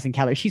 3,000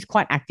 calories. She's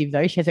quite active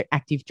though. She has an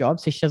active job,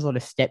 so she does a lot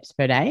of steps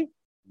per day.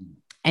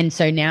 And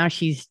so now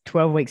she's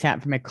 12 weeks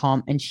out from her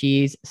comp, and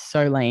she's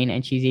so lean,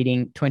 and she's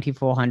eating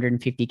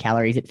 2,450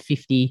 calories at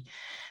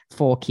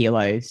 54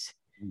 kilos.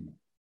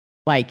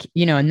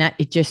 And that,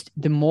 it just,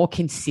 the more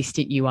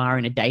consistent you are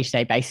on a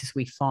day-to-day basis,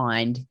 we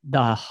find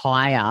the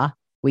higher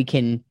we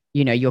can,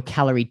 your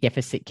calorie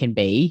deficit can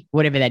be,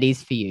 whatever that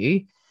is for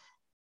you,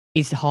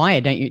 is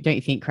higher. Don't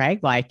you think, Craig?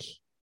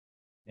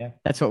 Yeah,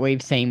 that's what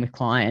we've seen with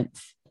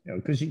clients.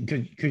 Because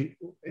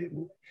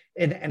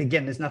and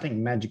again, there's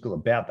nothing magical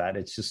about that.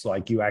 It's just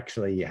you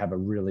actually have a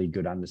really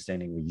good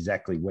understanding of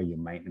exactly where your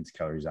maintenance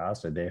calories are.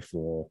 So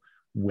therefore,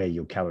 where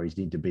your calories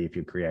need to be if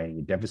you're creating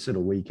a deficit, or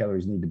where your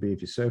calories need to be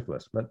if you're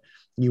surplus. But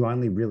you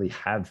only really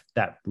have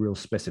that real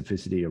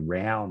specificity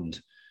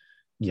around,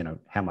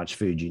 how much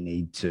food you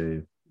need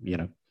to,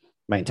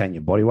 maintain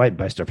your body weight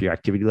based off your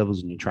activity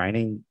levels and your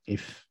training.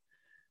 If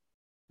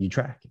you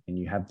track and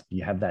you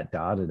have that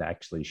data to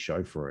actually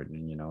show for it,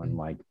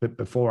 and but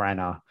before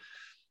Anna,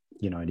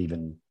 had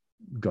even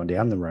gone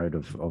down the road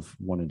of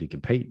wanting to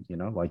compete,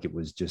 it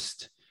was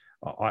just,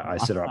 I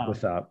set her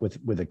up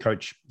with a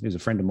coach who's a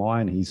friend of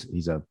mine.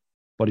 He's a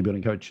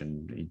bodybuilding coach,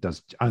 and he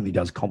only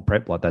does comp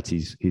prep. That's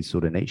his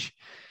sort of niche.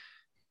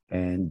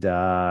 And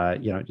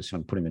just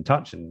want to put him in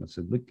touch. And I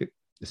said, look,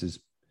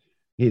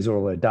 here's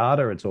all her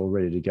data. It's all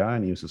ready to go.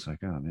 And he was just like,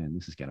 oh man,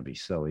 this is going to be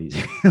so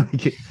easy.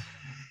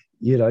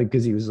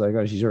 Because he was like,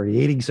 oh, she's already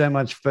eating so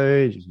much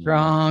food. She's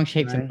strong,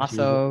 shapes of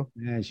muscle.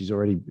 She's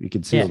already, you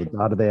can see all the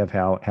data there of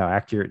how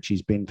accurate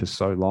she's been for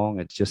so long.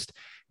 It's just,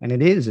 and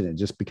it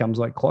just becomes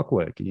like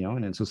clockwork,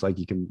 and it's just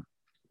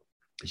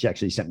she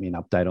actually sent me an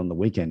update on the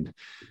weekend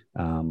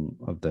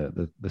of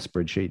the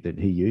spreadsheet that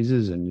he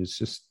uses. And it's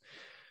just,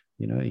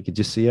 you could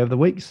just see over the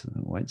weeks,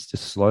 weight's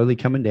just slowly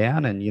coming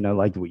down. And, we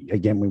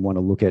want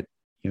to look at,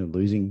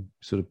 losing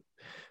sort of,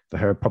 for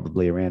her,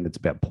 probably around, it's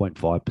about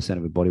 0.5%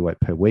 of her body weight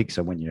per week.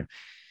 So when you're,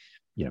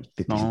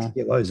 50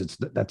 kilos,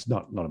 that's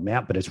not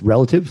amount, but it's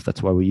relative.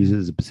 That's why we use it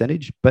as a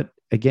percentage. But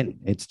again,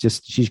 it's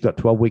just, she's got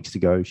 12 weeks to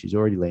go. She's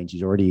already lean.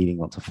 She's already eating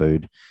lots of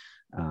food.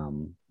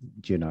 And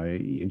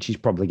she's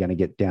probably going to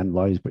get down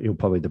lows, but you'll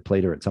probably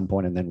deplete her at some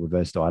point and then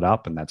reverse diet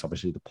up. And that's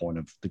obviously the point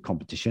of the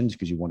competitions,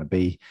 because you want to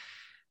be,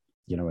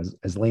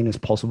 as lean as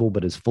possible,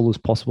 but as full as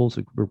possible. So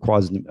it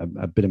requires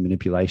a bit of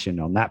manipulation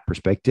on that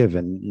perspective,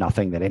 and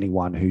nothing that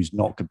anyone who's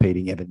not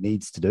competing ever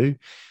needs to do.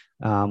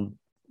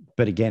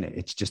 But again,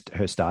 it's just,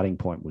 her starting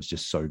point was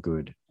just so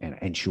good,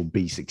 and she'll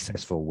be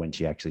successful when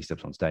she actually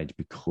steps on stage,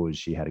 because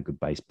she had a good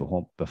base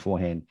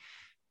beforehand.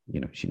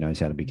 She knows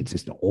how to be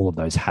consistent. All of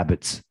those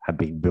habits have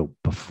been built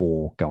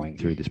before going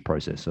through this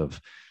process of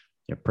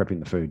prepping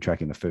the food,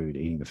 tracking the food,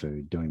 eating the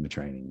food, doing the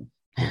training.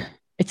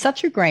 It's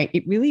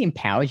it really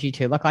empowers you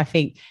to. I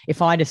think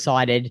if I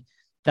decided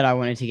that I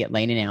wanted to get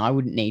leaner now, I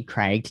wouldn't need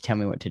Craig to tell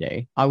me what to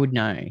do. I would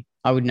know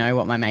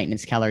what my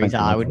maintenance calories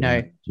are. I would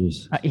know.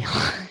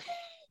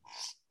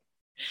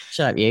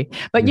 Shut up, you.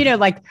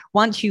 But,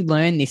 once you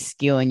learn this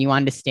skill and you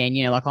understand,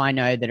 I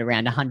know that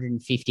around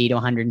 150 to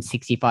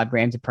 165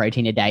 grams of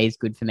protein a day is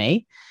good for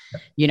me.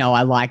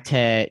 I like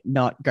to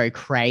not go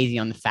crazy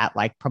on the fat,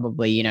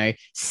 probably,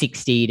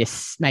 60 to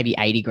maybe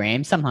 80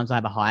 grams. Sometimes I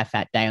have a higher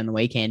fat day on the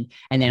weekend.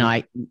 And then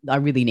I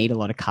really need a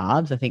lot of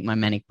carbs. I think my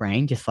manic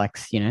brain just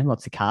likes,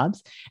 lots of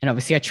carbs. And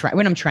obviously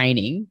when I'm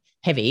training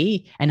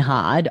heavy and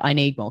hard, I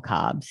need more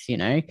carbs,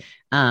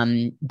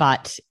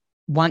 but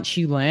once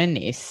you learn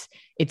this,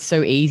 it's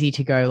so easy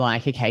to go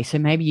okay, so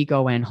maybe you go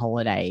away on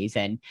holidays,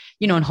 and,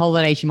 on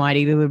holidays you might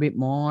eat a little bit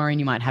more, and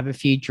you might have a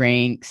few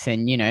drinks,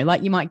 and, you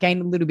might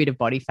gain a little bit of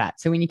body fat.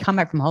 So when you come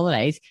back from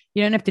holidays,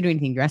 you don't have to do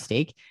anything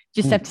drastic.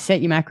 Just have to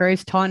set your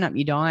macros, tighten up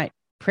your diet,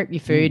 prep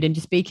your food, and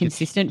just be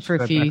consistent for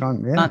a few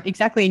months.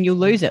 Exactly. And you'll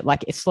lose it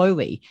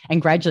slowly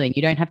and gradually. And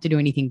you don't have to do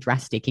anything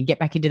drastic, and get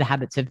back into the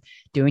habits of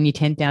doing your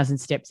 10,000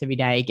 steps every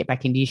day, get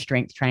back into your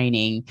strength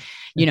training,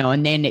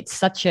 and then it's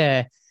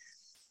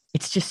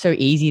just so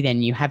easy.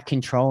 Then you have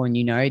control, and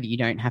that you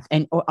don't have.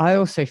 And I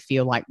also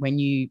feel when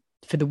you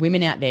for the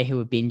women out there who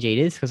are binge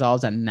eaters, because I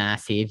was a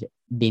massive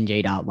binge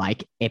eater,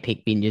 like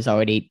epic binges. I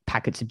would eat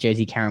packets of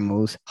Jersey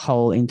caramels,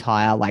 whole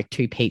entire, like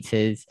 2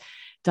 pizzas,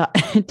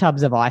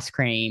 tubs of ice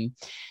cream.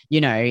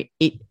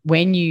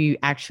 When you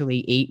actually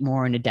eat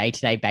more on a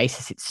day-to-day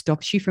basis, it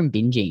stops you from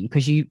binging,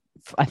 because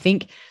I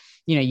think,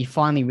 you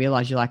finally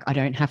realize you're like, I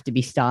don't have to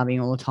be starving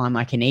all the time.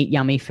 I can eat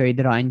yummy food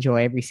that I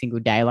enjoy every single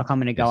day. Like I'm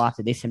going to go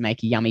after this and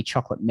make a yummy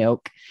chocolate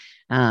milk.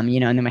 And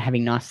then we're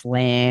having nice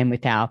lamb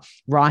with our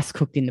rice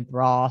cooked in the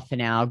broth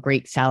and our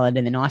Greek salad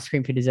and then ice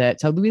cream for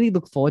dessert. So I really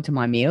look forward to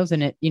my meals,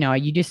 and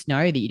you just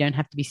know that you don't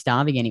have to be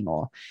starving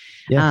anymore.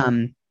 Yeah.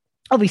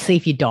 Obviously,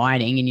 if you're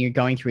dieting and you're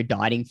going through a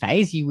dieting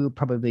phase, you will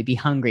probably be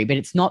hungry, but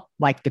it's not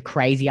like the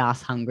crazy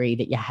ass hungry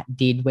that you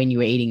did when you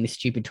were eating the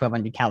stupid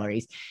 1,200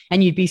 calories.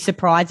 And you'd be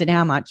surprised at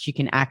how much you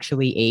can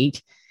actually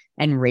eat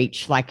and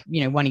reach, like,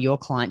 one of your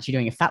clients, you're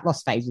doing a fat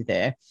loss phase with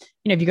her.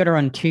 If you got her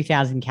on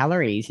 2,000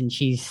 calories and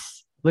she's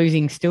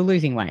still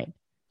losing weight.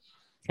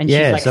 And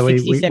she's like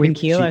 67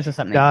 kilos or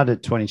something. Started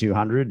at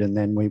 2,200 and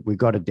then we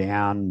got it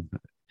down,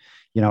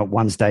 at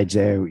one stage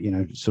there,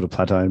 sort of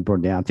plateaued and brought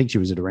it down. I think she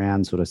was at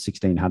around sort of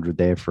 1,600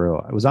 there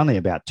it was only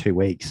about 2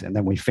 weeks. And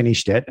then we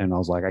finished it and I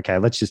was like, okay,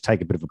 let's just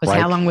take a bit of a break.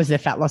 How long was the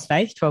fat loss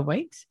phase? 12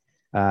 weeks?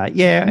 And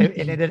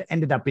it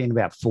ended up being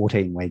about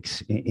 14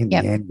 weeks in the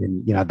end.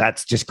 And,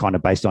 that's just kind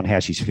of based on how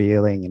she's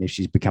feeling and if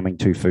she's becoming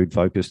too food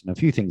focused and a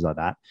few things like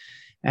that.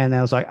 And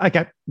I was like,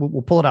 okay,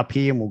 we'll pull it up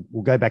here and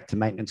we'll go back to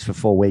maintenance for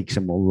 4 weeks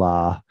and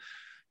we'll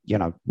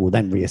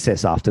then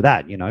reassess after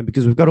that,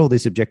 because we've got all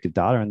this objective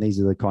data and these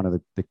are the kind of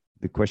the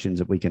questions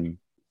that we can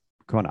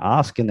kind of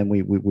ask. And then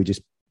we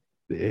just,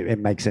 it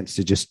makes sense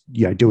to just,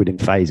 do it in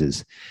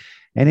phases.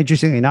 And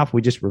interestingly enough,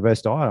 we just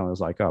reversed diet. I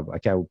was like, oh,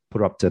 okay, we'll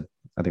put it up to,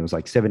 I think it was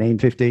like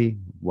 1,750,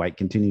 weight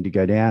continued to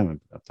go down,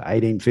 up to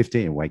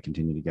 1,850 and weight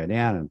continued to go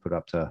down, and put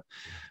up to,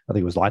 I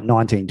think it was like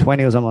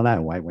 1,920 or something like that,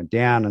 and weight went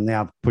down, and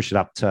now I've pushed it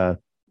up to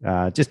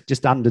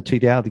just under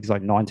 2,000, I think it's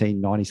like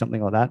 1,990,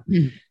 something like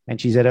that.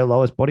 And she's at her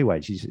lowest body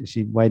weight.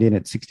 She weighed in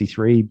at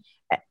 63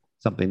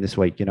 something this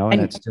week,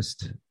 and it's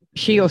just.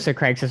 She also,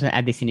 Craig, so I was going to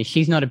add this in, is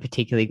she's not a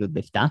particularly good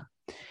lifter.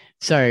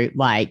 So,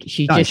 like,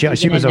 she was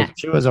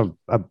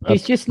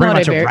just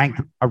not a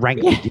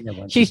rank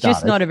beginner. She's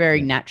just not a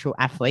very natural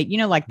athlete.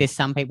 Like there's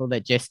some people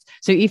that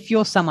so if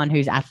you're someone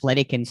who's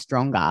athletic and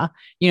stronger,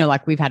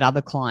 like we've had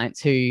other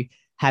clients who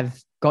have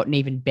gotten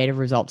even better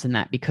results than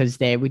that because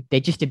their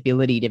just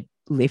ability to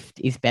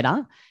lift is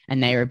better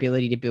and their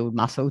ability to build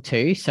muscle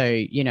too.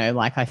 So,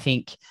 like I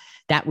think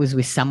that was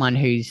with someone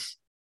who's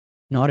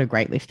not a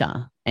great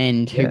lifter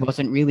and who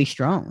wasn't really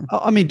strong.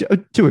 I mean,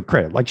 to her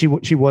credit, like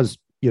she was,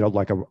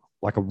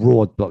 like a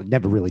raw, but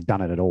never really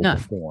done it at all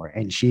before.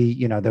 And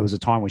she, there was a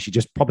time where she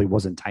just probably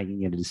wasn't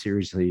taking it as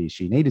seriously as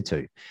she needed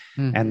to.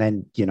 And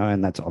then,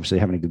 and that's obviously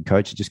having a good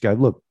coach to just go,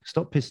 look,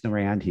 stop pissing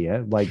around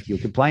here. Like you're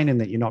complaining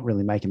that you're not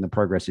really making the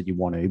progress that you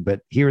want to,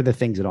 but here are the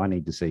things that I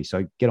need to see.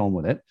 So get on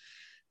with it.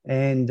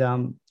 And,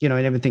 and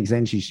everything's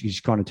then she's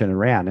kind of turned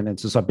around, and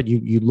it's just like, but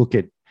you look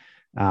at,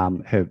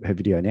 her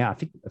video now. I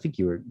think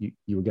you were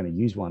going to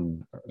use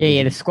one.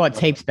 Yeah, the squat's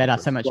heaps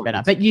better, so much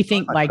better. But you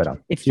think like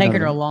it's taken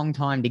her a long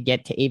time to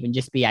get to even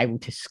just be able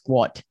to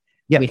squat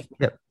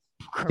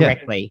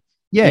correctly.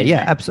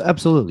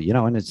 Absolutely.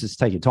 And it's just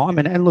take your time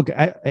and look.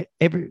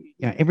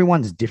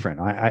 Everyone's different.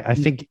 I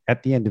think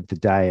at the end of the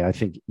day, I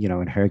think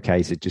in her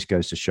case, it just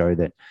goes to show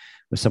that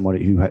with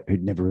somebody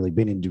who'd never really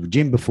been into a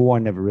gym before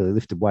and never really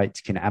lifted weights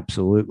can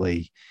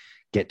absolutely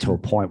get to a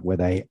point where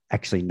they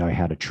actually know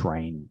how to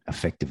train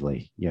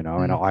effectively, and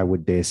I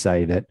would dare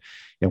say that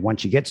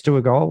once she gets to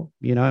a goal,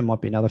 it might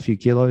be another few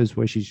kilos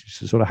where she's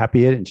sort of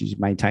happy at it and she's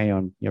maintaining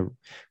on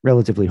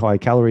relatively high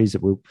calories,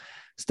 that we'll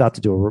start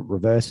to do a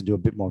reverse and do a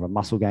bit more of a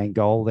muscle gain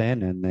goal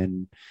then, and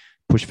then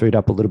push food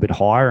up a little bit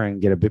higher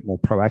and get a bit more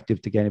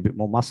proactive to gain a bit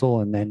more muscle.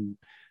 And then,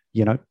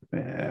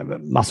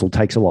 muscle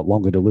takes a lot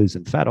longer to lose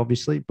than fat,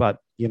 obviously, but,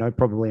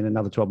 probably in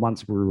another 12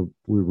 months, we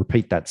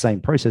repeat that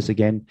same process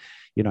again.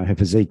 Her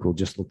physique will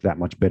just look that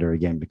much better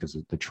again because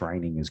the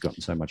training has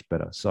gotten so much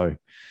better. So,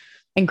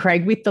 and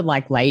Craig, with the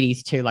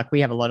ladies too, like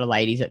we have a lot of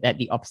ladies at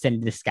the opposite end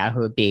of the scale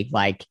who are big.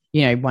 Like,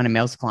 one of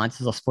Mel's clients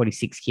has lost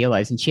 46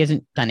 kilos and she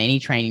hasn't done any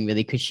training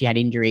really because she had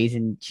injuries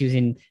and she was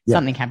in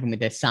something happened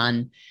with her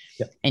son.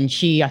 And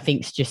she, I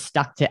think, just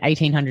stuck to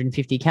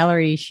 1,850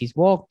 calories. She's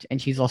walked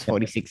and she's lost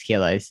 46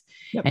 kilos.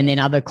 And then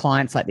other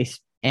clients like this,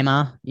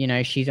 Emma,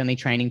 she's only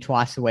training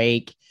twice a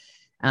week.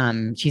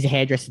 She's a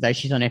hairdresser though.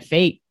 She's on her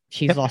feet.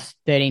 She's lost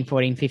 13,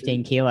 14,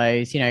 15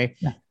 kilos.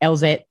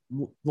 LZ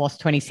lost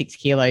 26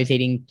 kilos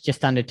eating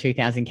just under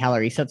 2,000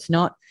 calories. So it's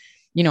not,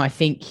 I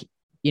think,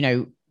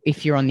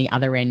 if you're on the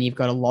other end, you've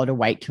got a lot of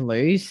weight to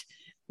lose.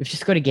 We've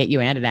just got to get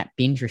you out of that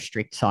binge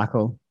restrict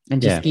cycle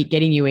and just keep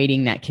getting you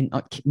eating that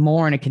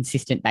more on a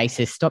consistent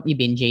basis. Stop your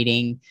binge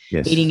eating,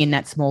 eating in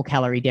that small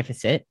calorie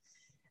deficit.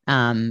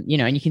 And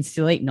you can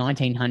still eat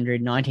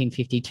 1,900,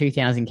 1,950,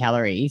 2,000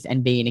 calories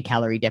and be in a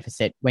calorie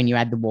deficit when you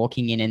add the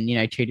walking in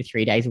and, 2 to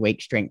 3 days a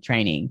week strength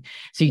training.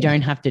 So you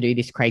don't have to do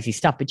this crazy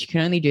stuff, but you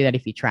can only do that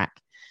if you track,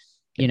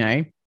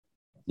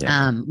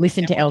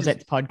 Listen to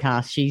LZ's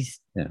podcast. She's,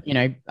 Yeah. you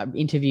know, I've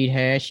interviewed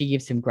her. She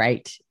gives some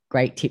great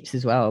tips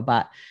as well.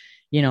 But,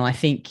 you know, I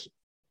think,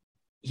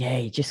 yeah,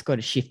 you just got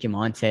to shift your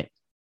mindset.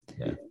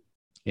 Yeah.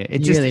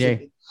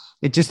 It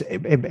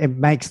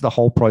makes the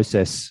whole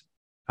process,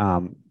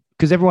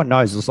 because everyone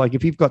knows it's like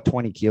if you've got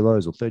 20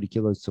 kilos or 30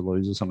 kilos to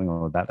lose or something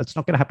like that, it's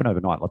not going to happen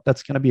overnight. Like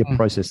that's going to be a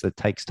process that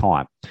takes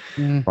time,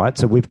 right?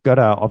 So we've got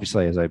to,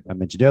 obviously, as I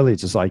mentioned earlier,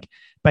 it's just like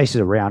base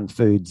it around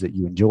foods that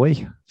you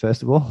enjoy,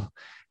 first of all,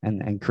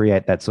 and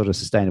create that sort of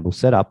sustainable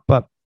setup.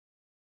 But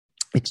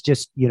it's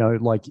just, you know,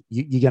 like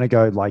you're going to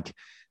go like,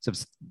 so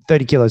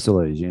 30 kilos to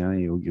lose, you know,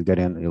 you'll go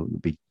down, it'll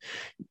be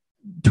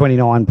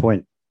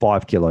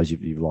 29.5 kilos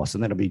you've lost,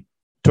 and then it'll be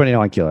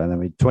 29 kilo, and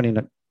then it'll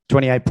be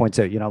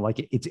 28.2, you know, like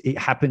it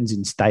happens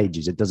in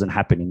stages. It doesn't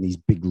happen in these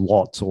big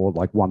lots or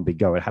like one big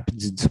go. It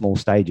happens in small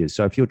stages.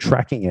 So if you're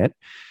tracking it,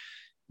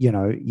 you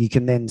know, you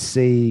can then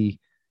see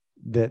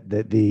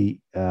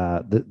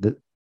the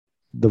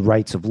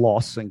rates of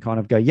loss and kind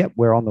of go, yep,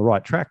 we're on the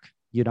right track,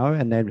 you know.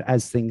 And then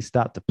as things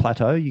start to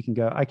plateau, you can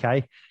go,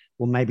 okay,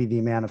 well, maybe the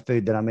amount of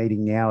food that I'm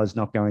eating now is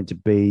not going to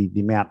be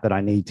the amount that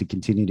I need to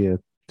continue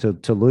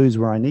to lose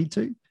where I need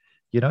to,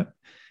 you know.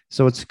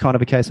 So it's kind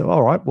of a case of,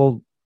 all right,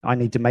 well, I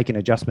need to make an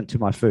adjustment to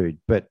my food,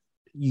 but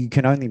you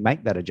can only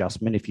make that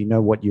adjustment if you know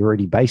what you're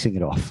already basing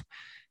it off.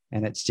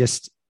 And it's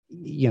just,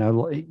 you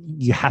know,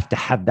 you have to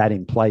have that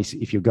in place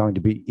if you're going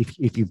to be,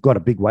 if you've got a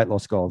big weight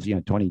loss goal of, you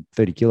know, 20,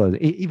 30 kilos,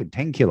 even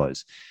 10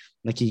 kilos,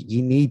 like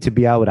you need to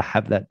be able to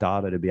have that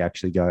data to be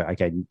actually go,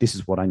 okay, this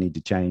is what I need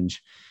to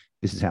change.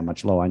 This is how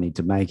much lower I need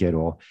to make it.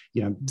 Or,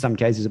 you know, in some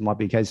cases it might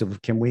be a case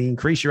of, can we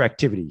increase your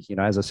activity? You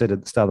know, as I said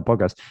at the start of the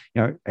podcast,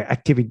 you know,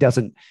 activity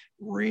doesn't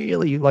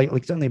really like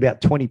it's only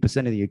about 20%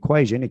 of the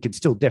equation. It can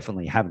still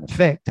definitely have an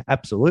effect.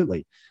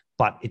 Absolutely.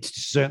 But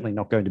it's certainly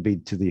not going to be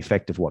to the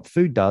effect of what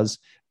food does,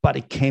 but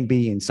it can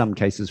be in some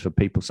cases for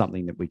people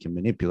something that we can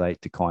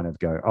manipulate to kind of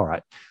go, all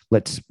right,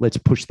 let's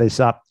push this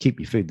up, keep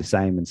your food the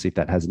same and see if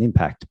that has an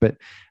impact. But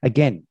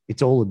again,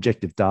 it's all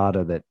objective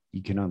data that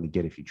you can only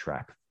get if you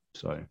track.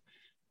 So,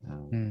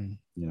 you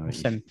know,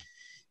 awesome.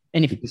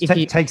 And if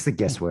it takes the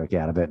guesswork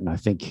out of it. And I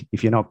think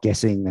if you're not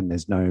guessing, then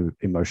there's no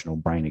emotional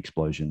brain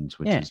explosions.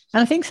 And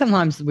I think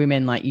sometimes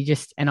women, like you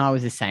just, and I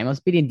was the same, I was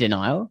a bit in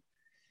denial.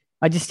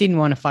 I just didn't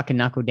want to fucking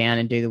knuckle down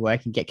and do the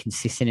work and get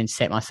consistent and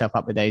set myself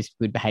up with those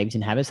good behaviors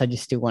and habits. I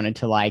just still wanted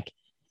to like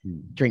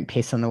drink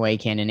piss on the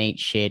weekend and eat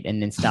shit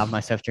and then starve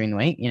myself during the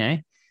week, you know?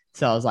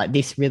 So I was like,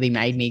 this really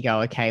made me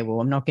go, okay, well,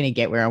 I'm not going to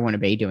get where I want to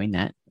be doing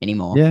that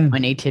anymore. Yeah. I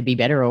need to be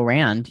better all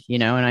around, you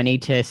know, and I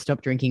need to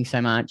stop drinking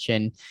so much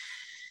and,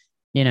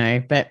 you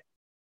know, but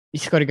you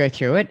just got to go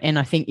through it. And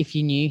I think if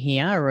you're new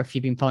here or if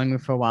you've been following me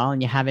for a while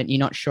and you're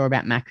not sure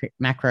about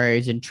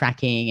macros and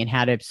tracking and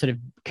how to sort of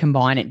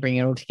combine it, bring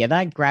it all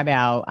together, grab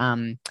our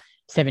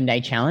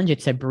 7-day challenge.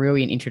 It's a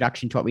brilliant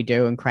introduction to what we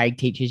do. And Craig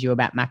teaches you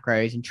about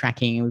macros and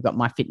tracking. And we've got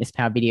My Fitness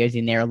Power videos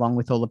in there, along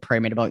with all the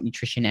pro-metabolic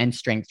nutrition and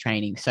strength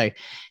training. So,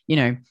 you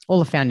know, all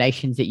the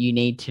foundations that you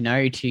need to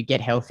know to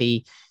get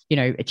healthy, you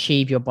know,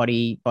 achieve your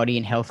body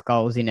and health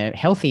goals in a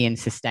healthy and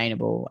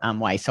sustainable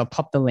way. So I'll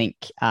pop the link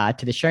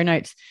to the show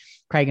notes.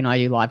 Craig and I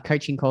do live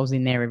coaching calls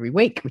in there every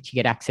week, which you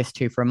get access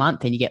to for a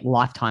month, and you get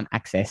lifetime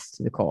access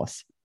to the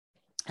course.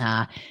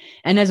 And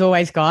as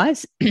always,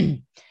 guys,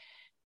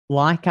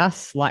 like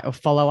or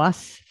follow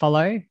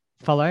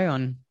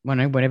on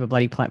whatever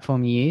bloody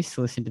platform you use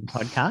to listen to the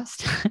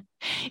podcast.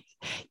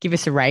 Give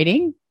us a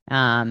rating.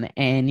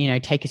 And, you know,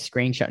 take a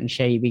screenshot and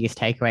share your biggest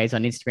takeaways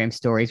on Instagram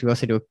stories. We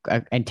also do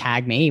and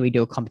tag me. We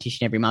do a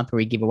competition every month where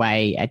we give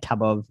away a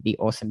tub of the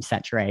awesome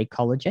saturated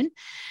collagen.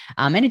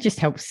 And it just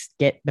helps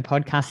get the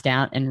podcast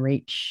out and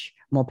reach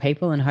more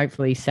people and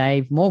hopefully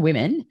save more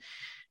women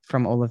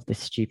from all of the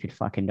stupid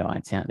fucking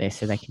diets out there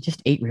so they can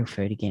just eat real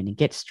food again and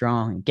get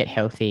strong and get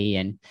healthy.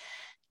 And,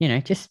 you know,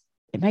 just,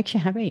 it makes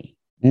you happy.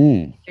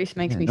 Juice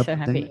makes me so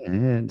happy.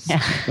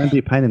 Don't be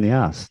a pain in the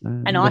ass.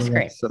 And ice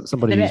cream.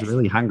 Somebody who's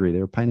really hungry,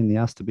 they're a pain in the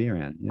ass to be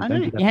around. I know,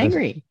 you're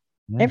hungry.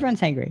 Yeah. Everyone's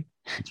hungry.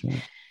 That's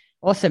right.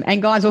 Awesome.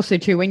 And guys, also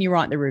too, when you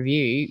write the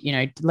review, you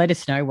know, let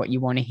us know what you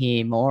want to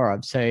hear more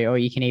of. So, or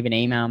you can even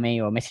email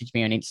me or message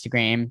me on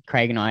Instagram.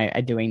 Craig and I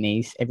are doing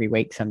these every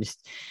week. So I'm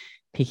just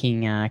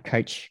picking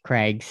Coach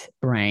Craig's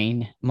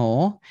brain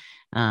more,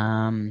 you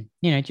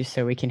know, just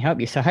so we can help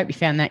you. So I hope you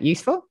found that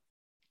useful,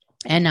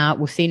 and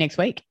we'll see you next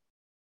week.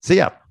 See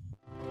ya.